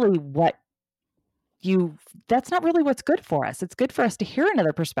not really what's good for us. It's good for us to hear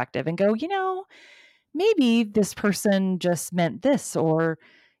another perspective and go, maybe this person just meant this, or,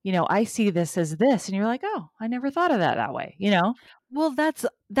 I see this as this. And you're like, oh, I never thought of that way, Well,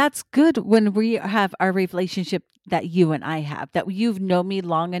 that's good when we have our relationship that you and I have, that you've known me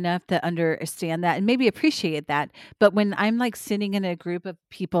long enough to understand that and maybe appreciate that. But when I'm like sitting in a group of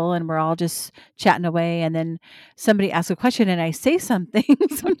people and we're all just chatting away, and then somebody asks a question and I say something,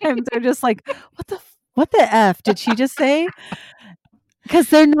 sometimes they're just like, what the F did she just say? Because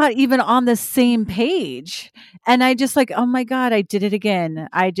they're not even on the same page. And I just like, oh my God, I did it again.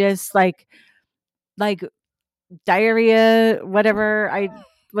 I just like diarrhea, whatever I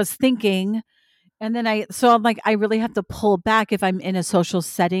was thinking. And then I'm like, I really have to pull back if I'm in a social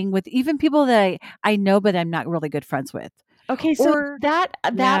setting with even people that I know, but I'm not really good friends with. Okay, so Or, that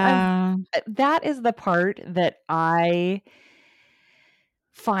yeah, that is the part that I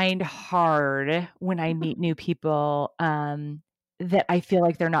find hard when I meet new people, that I feel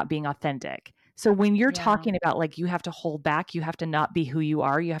like they're not being authentic. So when you're yeah, talking about like you have to hold back, you have to not be who you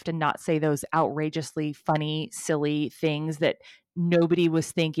are, you have to not say those outrageously funny, silly things that nobody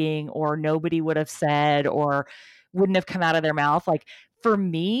was thinking or nobody would have said or wouldn't have come out of their mouth. Like for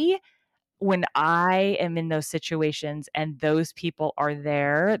me, when I am in those situations and those people are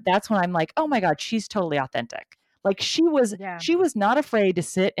there, that's when I'm like, "Oh my god, she's totally authentic." Like yeah. she was not afraid to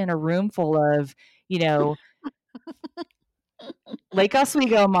sit in a room full of, you know, Lake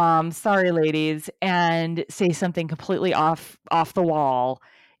Oswego moms, sorry ladies, and say something completely off the wall,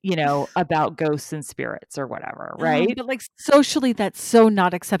 about ghosts and spirits or whatever, right? But like socially, that's so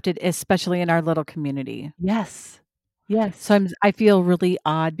not accepted, especially in our little community. Yes. So Yes. I feel really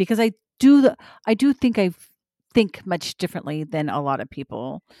odd because I do think I think much differently than a lot of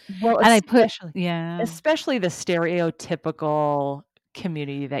people. Well, And I put yeah. especially the stereotypical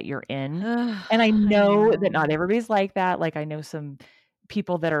community that you're in. And I I know that know. not everybody's like that. Like I know some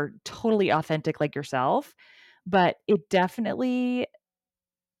people that are totally authentic like yourself, but it definitely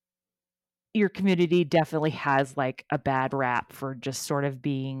your community definitely has like a bad rap for just sort of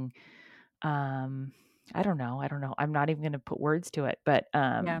being um I don't know. I'm not even going to put words to it, but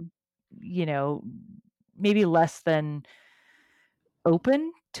Yeah. you know, maybe less than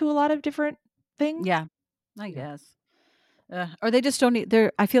open to a lot of different things. Yeah. I Yeah. guess. Or they just don't need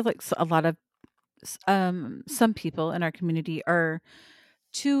there I feel like a lot of some people in our community are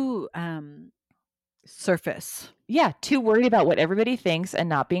too surface. Yeah, too worried about what everybody thinks and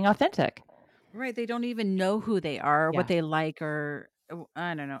not being authentic. Right, they don't even know who they are, what Yeah. they like, or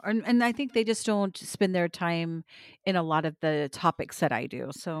I don't know. And I think they just don't spend their time in a lot of the topics that I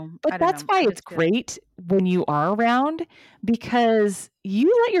do. So But I don't that's know. why I it's just feel great when you are around because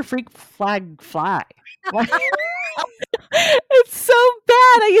you let your freak flag fly. Like it's so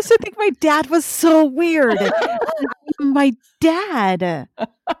bad. I used to think my dad was so weird. My dad.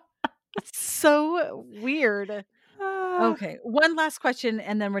 It's so weird. Ah, Okay, one last question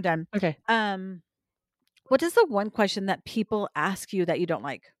and then we're done. okay. Um, what is the one question that people ask you that you don't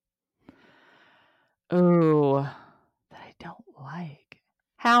like? Ooh, that I don't like.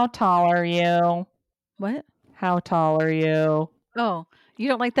 How tall are you? What? How tall are you? Oh, you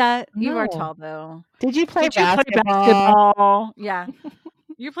don't like that? You are No. tall though. Did you play Did you play basketball? basketball? Yeah.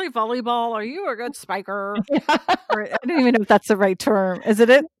 You play volleyball? Are you a good spiker? Yeah. Or I don't even know if that's the right term. Is it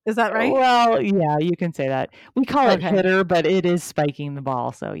it? Is that right? Well, yeah, you can say that. We call it Okay. hitter, but it is spiking the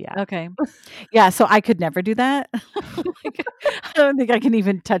ball, so yeah. Okay. Yeah, so I could never do that. Like, I don't think I can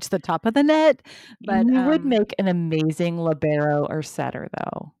even touch the top of the net, but, You would make an amazing libero or setter,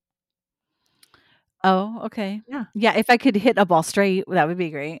 though. oh, okay. Yeah. Yeah, if I could hit a ball straight, that would be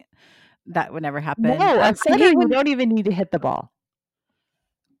great. That would never happen. No, a I setter, hate you when don't even need to hit the ball.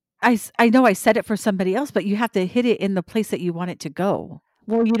 I know I said it for somebody else, but you have to hit it in the place that you want it to go.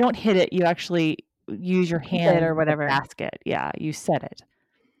 Well, you don't hit it, you actually use your Keep it hand or with the whatever. basket. Yeah, you set it.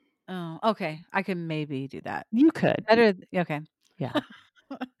 Oh, okay. I can maybe do that. You could. Better okay. Yeah.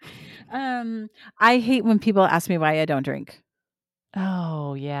 Um, I hate when people ask me why I don't drink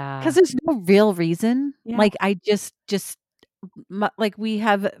Oh, because yeah. there's no real reason. Yeah. Like, I just like, we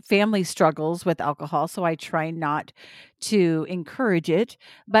have family struggles with alcohol, so I try not to encourage it,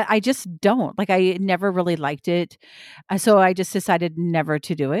 but I just don't. Like, I never really liked it, so I just decided never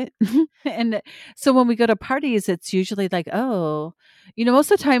to do it. And so when we go to parties, it's usually like, "Oh," most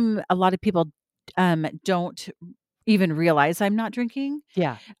of the time, a lot of people, don't even realize I'm not drinking.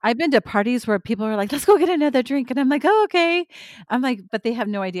 Yeah. I've been to parties where people are like, "Let's go get another drink," and I'm like, "Oh, okay." I'm like, but they have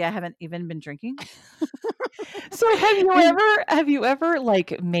no idea I haven't even been drinking. So have you And ever,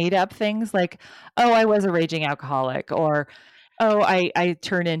 like, made up things like, "Oh, I was a raging alcoholic," or, oh, I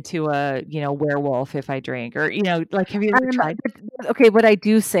turn into a, werewolf if I drink, or, like, have you ever tried? Okay, what I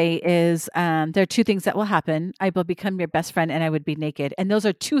do say is, there are two things that will happen. I will become your best friend and I would be naked. And those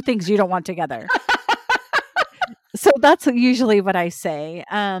are two things you don't want together. So that's usually what I say.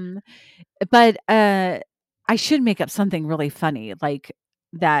 But I should make up something really funny like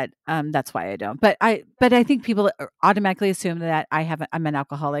that. That's why I don't. But I think people automatically assume that I'm an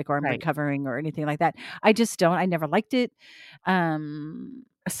alcoholic or I'm Right. recovering or anything like that. I just don't. I never liked it.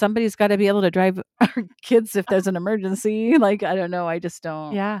 Somebody's got to be able to drive our kids if there's an emergency. Like, I don't know. I just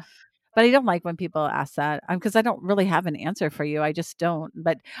don't. Yeah. But I don't like when people ask that because I don't really have an answer for you. I just don't.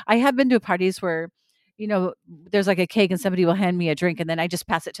 But I have been to parties where, there's like a cake and somebody will hand me a drink and then I just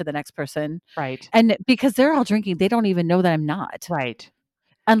pass it to the next person. Right. And because they're all drinking, they don't even know that I'm not. Right.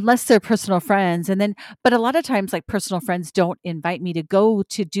 Unless they're personal friends. But a lot of times, like personal friends don't invite me to go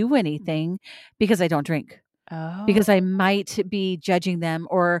to do anything because I don't drink. Oh. Because I might be judging them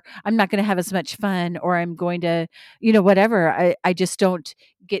or I'm not going to have as much fun or I'm going to, whatever. I just don't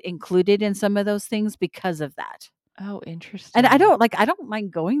get included in some of those things because of that. Oh, interesting. And I don't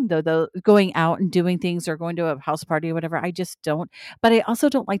mind going going out and doing things or going to a house party or whatever. I just don't. But I also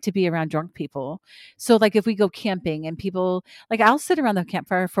don't like to be around drunk people. So like if we go camping and people like I'll sit around the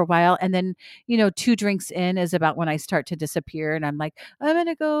campfire for a while and then, 2 drinks in is about when I start to disappear and I'm like, I'm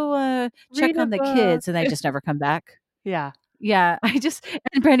gonna go check Read a on the book. kids and I just never come back. Yeah. Yeah,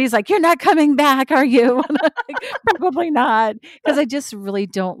 and Brandy's like, "You're not coming back, are you?" And I'm like, "Probably not," because I just really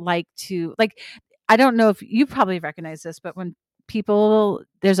don't like to like. I don't know if you probably recognize this, but when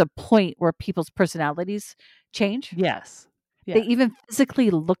there's a point where people's personalities change. Yes. They even physically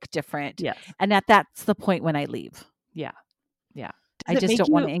look different. Yes. And that's the point when I leave. Yeah. Yeah. I just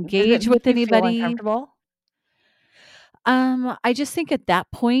don't want to engage with anybody. Uncomfortable? I just think at that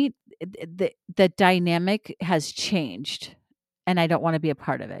point the dynamic has changed and I don't want to be a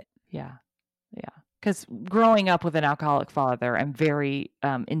part of it. Yeah. Yeah. Because growing up with an alcoholic father, I'm very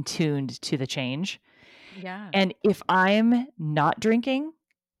in tuned to the change. Yeah. And if I'm not drinking,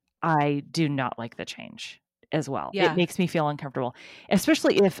 I do not like the change as well. Yeah. It makes me feel uncomfortable,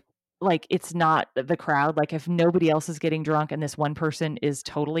 especially if like it's not the crowd. Like if nobody else is getting drunk and this one person is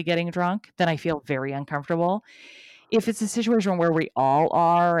totally getting drunk, then I feel very uncomfortable. If it's a situation where we all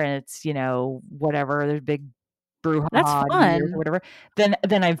are and it's, whatever, there's big brouhaha That's fun. or whatever, then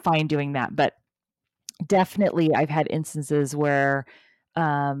I'm fine doing that. But definitely I've had instances where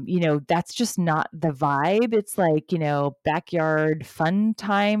that's just not the vibe. It's like, backyard fun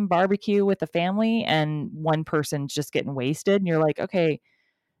time barbecue with the family and one person's just getting wasted and you're like, okay,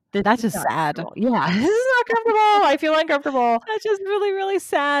 that's just sad. Yeah, this is not comfortable. I feel uncomfortable. That's just really, really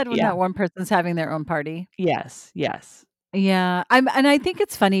sad when that one person's having their own party. Yes. Yes. Yeah. And I think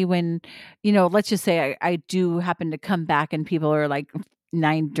it's funny when, let's just say I do happen to come back and people are like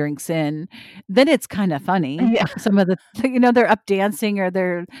 9 drinks in, then it's kind of funny. Yeah. Some of the, they're up dancing or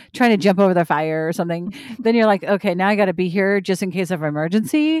they're trying to jump over the fire or something. Then you're like, okay, now I got to be here just in case of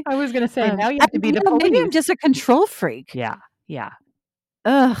emergency. I was going to say, now you have to be the police. Maybe I'm just a control freak. Yeah. Yeah.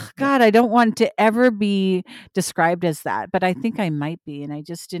 Ugh, God, I don't want to ever be described as that, but I think I might be, and I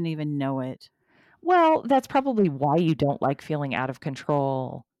just didn't even know it. Well, that's probably why you don't like feeling out of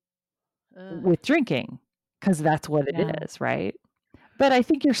control with drinking, because that's what it is, right? But I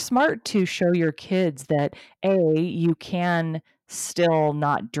think you're smart to show your kids that A, you can still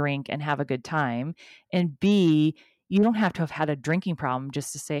not drink and have a good time, and B, you don't have to have had a drinking problem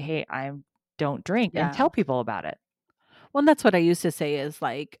just to say, hey, I don't drink and tell people about it. Well, and that's what I used to say is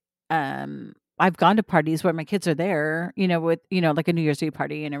like, I've gone to parties where my kids are there, with, like a New Year's Eve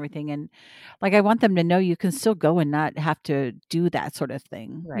party and everything. And like, I want them to know you can still go and not have to do that sort of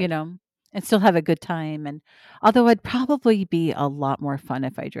thing, Right. and still have a good time. And although it'd probably be a lot more fun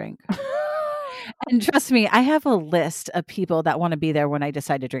if I drank. And trust me, I have a list of people that want to be there when I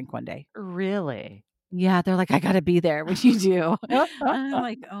decide to drink one day. Really? Yeah, they're like, I got to be there when you do. I'm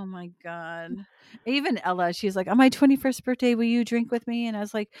like, oh my God. Even Ella, she's like, on my 21st birthday, will you drink with me? And I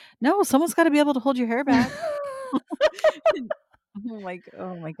was like, no, someone's got to be able to hold your hair back. I'm like,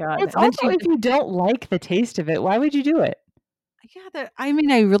 oh my God. It's also if you don't like the taste of it, why would you do it? Yeah, I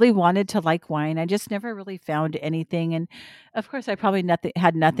mean, I really wanted to like wine. I just never really found anything. And of course, I probably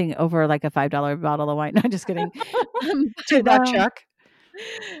had nothing over like a $5 bottle of wine. No, I'm just kidding. Chuck?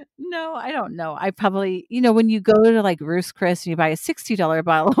 No, I don't know. I probably, when you go to like Ruth's Chris and you buy a $60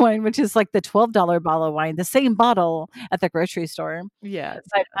 bottle of wine, which is like the $12 bottle of wine, the same bottle at the grocery store. Yes.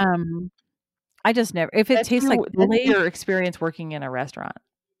 But I just never, if it tastes like your experience working in a restaurant.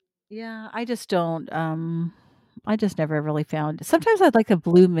 Yeah, I just don't, I just never really found. Sometimes I'd like a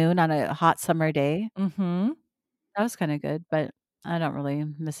Blue Moon on a hot summer day. Mm-hmm. That was kind of good, but I don't really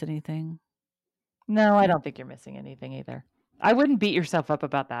miss anything. No, I Yeah. don't think you're missing anything either. I wouldn't beat yourself up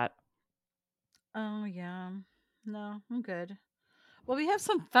about that. Oh yeah. No, I'm good. Well, we have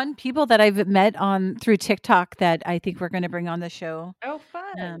some fun people that I've met on through TikTok that I think we're going to bring on the show. Oh,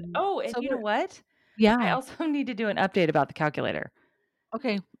 fun. Oh, and So you know we're what? I yeah. also need to do an update about the calculator.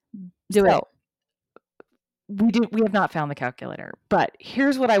 Okay, do it. So we have not found the calculator, but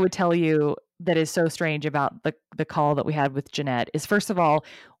here's what I would tell you that is so strange about the call that we had with Jeanette is, first of all,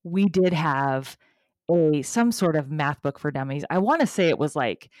 we did have some sort of math book for dummies. I want to say it was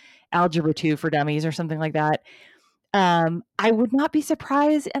like Algebra 2 for dummies or something like that. I would not be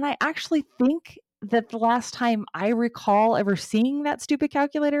surprised, and I actually think that the last time I recall ever seeing that stupid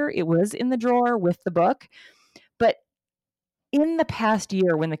calculator, it was in the drawer with the book. But in the past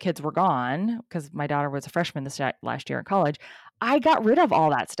year when the kids were gone, because my daughter was a freshman last year in college, I got rid of all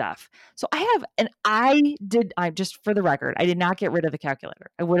that stuff. So I just for the record, I did not get rid of the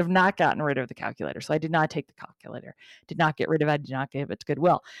calculator. I would have not gotten rid of the calculator. So I did not take the calculator, did not get rid of it, did not give it to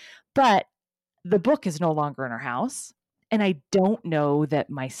Goodwill. But the book is no longer in our house. And I don't know that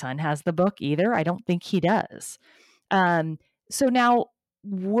my son has the book either. I don't think he does. So now,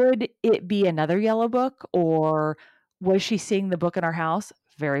 would it be another yellow book, or was she seeing the book in our house?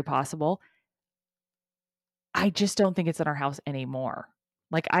 Very possible. I just don't think it's in our house anymore.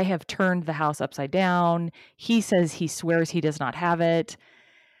 Like, I have turned the house upside down. He says he swears he does not have it.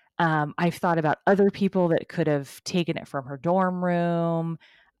 I've thought about other people that could have taken it from her dorm room.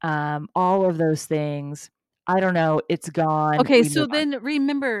 All of those things. I don't know. It's gone. Okay, We so move on. then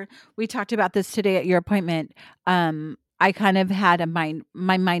remember we talked about this today at your appointment. I kind of had my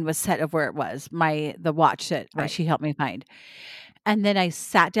mind was set of where it was, the watch that Right. she helped me find. And then I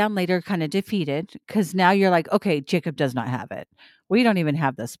sat down later kind of defeated because now you're like, okay, Jacob does not have it. We don't even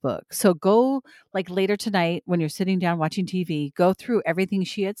have this book. So go like later tonight when you're sitting down watching TV, go through everything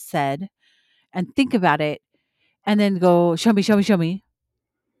she had said and think about it and then go show me, show me, show me.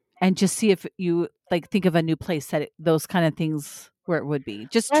 And just see if you like think of a new place those kind of things where it would be.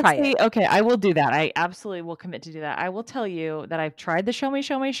 Just Let's try it. see. Okay, I will do that. I absolutely will commit to do that. I will tell you that I've tried the show me,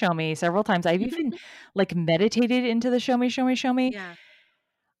 show me, show me several times. I've even like meditated into the show me, show me, show me.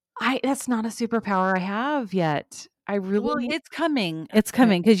 Yeah. That's not a superpower I have yet. I Well, really it's coming. It's okay.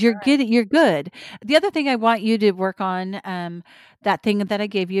 coming because you're good. The other thing I want you to work on, that thing that I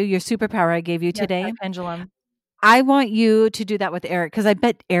gave you, your superpower I gave you Yes, today. that pendulum. I want you to do that with Eric because I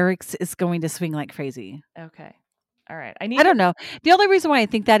bet Eric's is going to swing like crazy. Okay. All right. I don't know. The only reason why I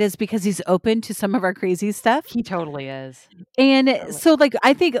think that is because he's open to some of our crazy stuff. He totally is. And Totally. so like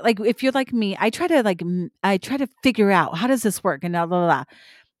I think like if you're like me, I try to figure out how does this work and blah, blah, blah.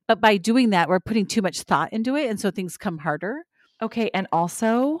 But by doing that, we're putting too much thought into it and so things come harder. Okay, and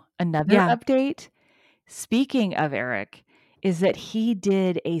also another Yeah. update, speaking of Eric, is that he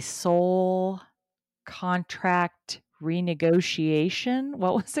did a soul contract renegotiation.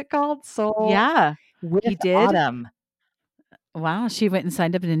 What was it called? Soul Yeah. with He did. Autumn. Wow, she went and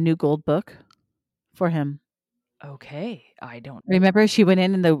signed up in a new gold book for him. Okay, I don't know. Remember she went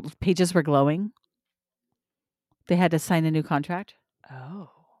in and the pages were glowing? They had to sign a new contract. Oh,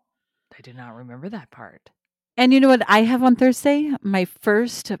 I do not remember that part. And you know what I have on Thursday? My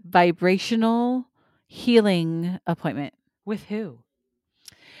first vibrational healing appointment. With who?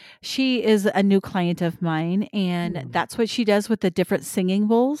 She is a new client of mine, and Ooh. that's what she does with the different singing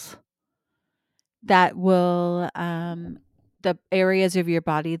bowls that will the areas of your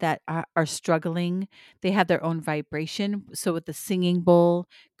body that are struggling, they have their own vibration. So with the singing bowl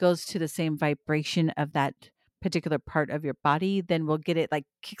goes to the same vibration of that particular part of your body, then we'll get it like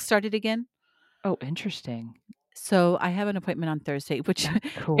kickstarted again. Oh, interesting. So I have an appointment on Thursday, which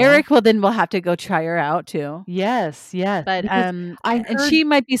Cool. Eric will have to go try her out too. Yes, yes. But Because I and heard she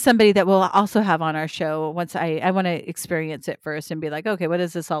might be somebody that we'll also have on our show once I want to experience it first and be like, okay, what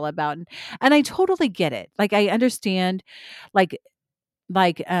is this all about? And I totally get it. Like I understand like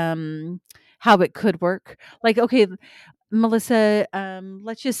how it could work. Like, okay, Melissa,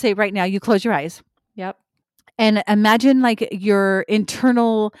 let's just say right now you close your eyes. Yep. And imagine like your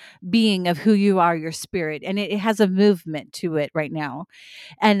internal being of who you are, your spirit, and it has a movement to it right now.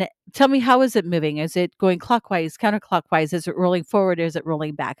 And tell me, how is it moving? Is it going clockwise, counterclockwise? Is it rolling forward? Or is it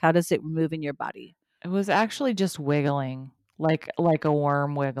rolling back? How does it move in your body? It was actually just wiggling, like a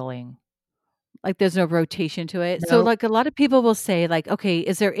worm wiggling. Like there's no rotation to it. So Nope. like a lot of people will say like, okay,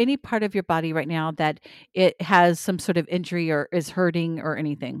 is there any part of your body right now that it has some sort of injury or is hurting or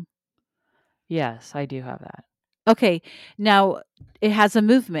anything? Yes, I do have that. Okay. Now it has a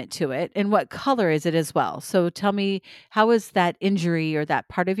movement to it. And what color is it as well? So tell me, how is that injury or that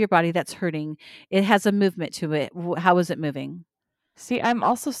part of your body that's hurting? It has a movement to it. How is it moving? See, I'm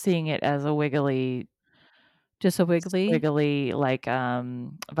also seeing it as a wiggly, Just a wiggly? like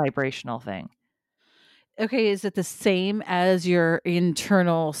vibrational thing. Okay. Is it the same as your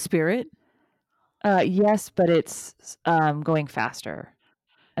internal spirit? Yes, but it's going faster,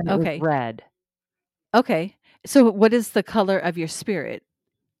 and it was Okay. red. Okay. So what is the color of your spirit?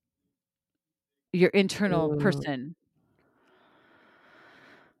 Your internal Ooh. person?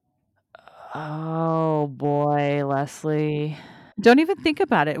 Oh boy, Leslie. Don't even think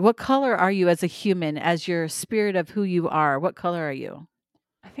about it. What color are you as a human, as your spirit of who you are? What color are you?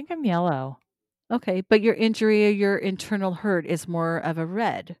 I think I'm yellow. Okay, but your injury or your internal hurt is more of a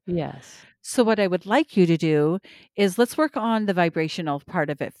red. Yes. So, what I would like you to do is let's work on the vibrational part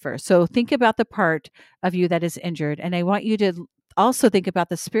of it first. So, think about the part of you that is injured, and I want you to also think about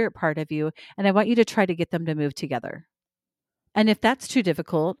the spirit part of you, and I want you to try to get them to move together. And if that's too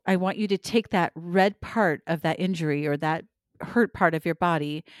difficult, I want you to take that red part of that injury or that hurt part of your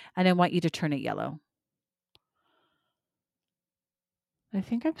body, and I want you to turn it yellow. I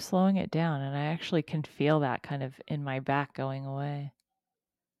think I'm slowing it down, and I actually can feel that kind of in my back going away.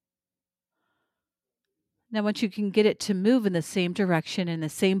 Now, once you can get it to move in the same direction and the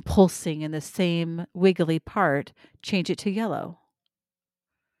same pulsing and the same wiggly part, change it to yellow.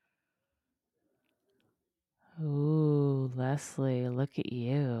 Ooh, Leslie, look at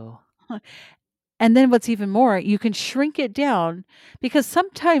you. And then what's even more, you can shrink it down because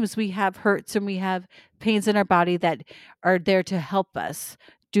sometimes we have hurts and we have pains in our body that are there to help us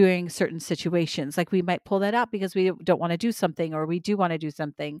during certain situations. Like we might pull that out because we don't want to do something or we do want to do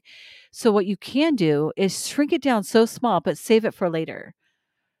something. So, what you can do is shrink it down so small, but save it for later.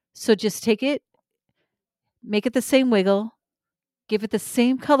 So, just take it, make it the same wiggle, give it the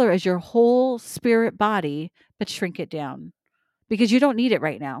same color as your whole spirit body, but shrink it down because you don't need it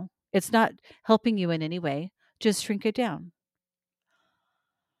right now. It's not helping you in any way. Just shrink it down.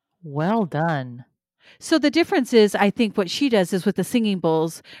 Well done. So the difference is, I think what she does is with the singing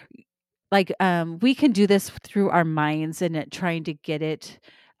bowls, like we can do this through our minds and trying to get it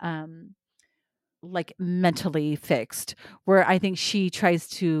um like mentally fixed. Where I think she tries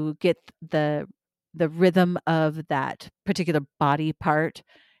to get the rhythm of that particular body part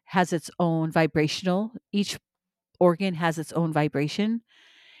has its own vibrational. Each organ has its own vibration.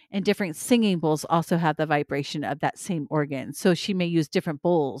 And different singing bowls also have the vibration of that same organ. So she may use different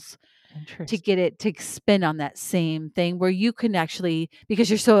bowls to Interesting. get it to spin on that same thing where you can actually, because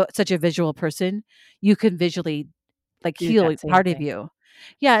you're such a visual person, you can visually like Do heal that same part of thing. you.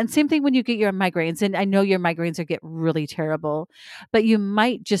 Yeah, and same thing when you get your migraines, and I know your migraines are get really terrible, but you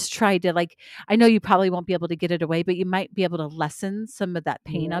might just try to like, I know you probably won't be able to get it away, but you might be able to lessen some of that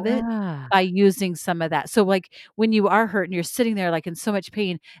pain of it Yeah. by using some of that. So like when you are hurt and you're sitting there like in so much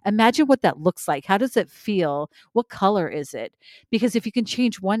pain, imagine what that looks like. How does it feel? What color is it? Because if you can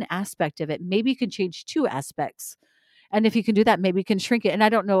change one aspect of it, maybe you can change two aspects. And if you can do that, maybe you can shrink it. And I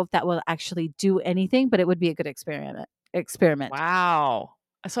don't know if that will actually do anything, but it would be a good experiment. Wow.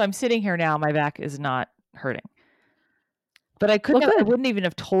 So I'm sitting here now, my back is not hurting. But Well, I good. wouldn't even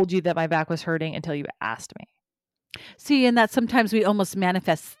have told you that my back was hurting until you asked me. See, and that sometimes we almost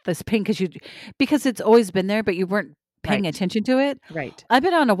manifest this pain because it's always been there, but you weren't paying Right. attention to it. Right. I've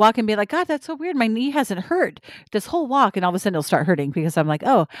been on a walk and be like, God, that's so weird. My knee hasn't hurt this whole walk. And all of a sudden it'll start hurting because I'm like,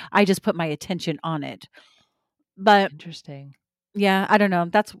 oh, I just put my attention on it. But Interesting. yeah, I don't know.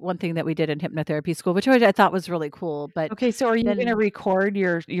 That's one thing that we did in hypnotherapy school, which I thought was really cool. But Okay, so are you gonna then, record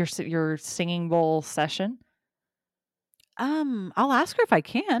your singing bowl session? I'll ask her if I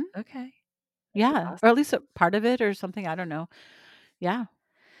can. Okay. That'd be Yeah, or at awesome. least a part of it or something. I don't know. Yeah,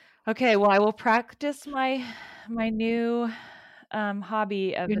 Okay, well, I will practice my new,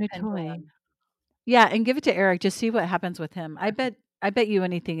 hobby of your the new toy. pendulum. Yeah, and give it to Eric, just see what happens with him. I bet you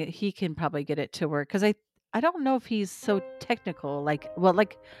anything that he can probably get it to work because I don't know if he's so technical. Like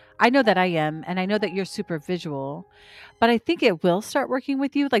I know that I am, and I know that you're super visual, but I think it will start working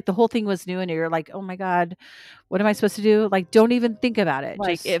with you. Like the whole thing was new, and you're like, oh my god, what am I supposed to do? Like, don't even think about it.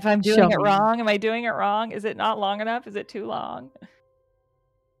 Like, Just if I'm doing show it me. wrong, am I doing it wrong? Is it not long enough? Is it too long?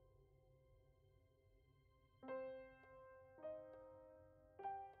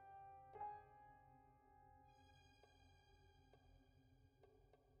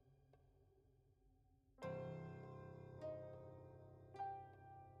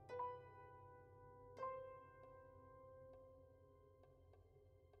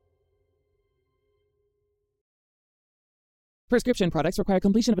 Prescription products require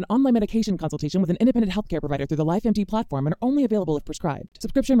completion of an online medication consultation with an independent healthcare provider through the LifeMD platform and are only available if prescribed.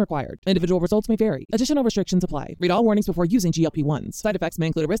 Subscription required. Individual results may vary. Additional restrictions apply. Read all warnings before using GLP-1s. Side effects may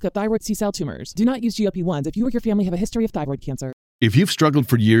include a risk of thyroid C-cell tumors. Do not use GLP-1s if you or your family have a history of thyroid cancer. If you've struggled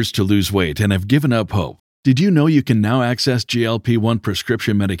for years to lose weight and have given up hope, did you know you can now access GLP-1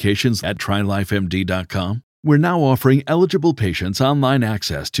 prescription medications at TryLifeMD.com? We're now offering eligible patients online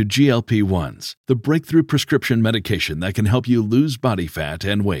access to GLP-1s, the breakthrough prescription medication that can help you lose body fat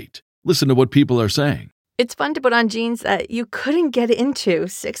and weight. Listen to what people are saying. It's fun to put on jeans that you couldn't get into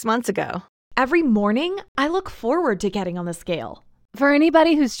 6 months ago. Every morning, I look forward to getting on the scale. For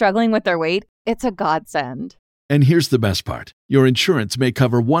anybody who's struggling with their weight, it's a godsend. And here's the best part. Your insurance may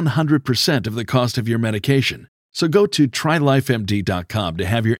cover 100% of the cost of your medication. So go to TryLifeMD.com to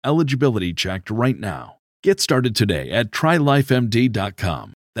have your eligibility checked right now. Get started today at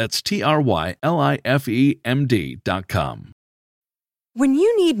TryLifeMD.com. That's TryLifeMD.com. When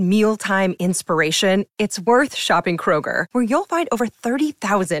you need mealtime inspiration, it's worth shopping Kroger, where you'll find over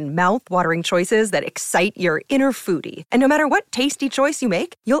 30,000 mouth-watering choices that excite your inner foodie. And no matter what tasty choice you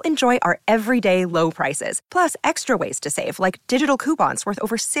make, you'll enjoy our everyday low prices, plus extra ways to save, like digital coupons worth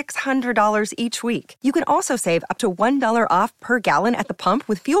over $600 each week. You can also save up to $1 off per gallon at the pump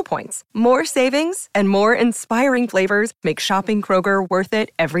with fuel points. More savings and more inspiring flavors make shopping Kroger worth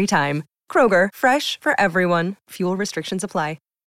it every time. Kroger, fresh for everyone. Fuel restrictions apply.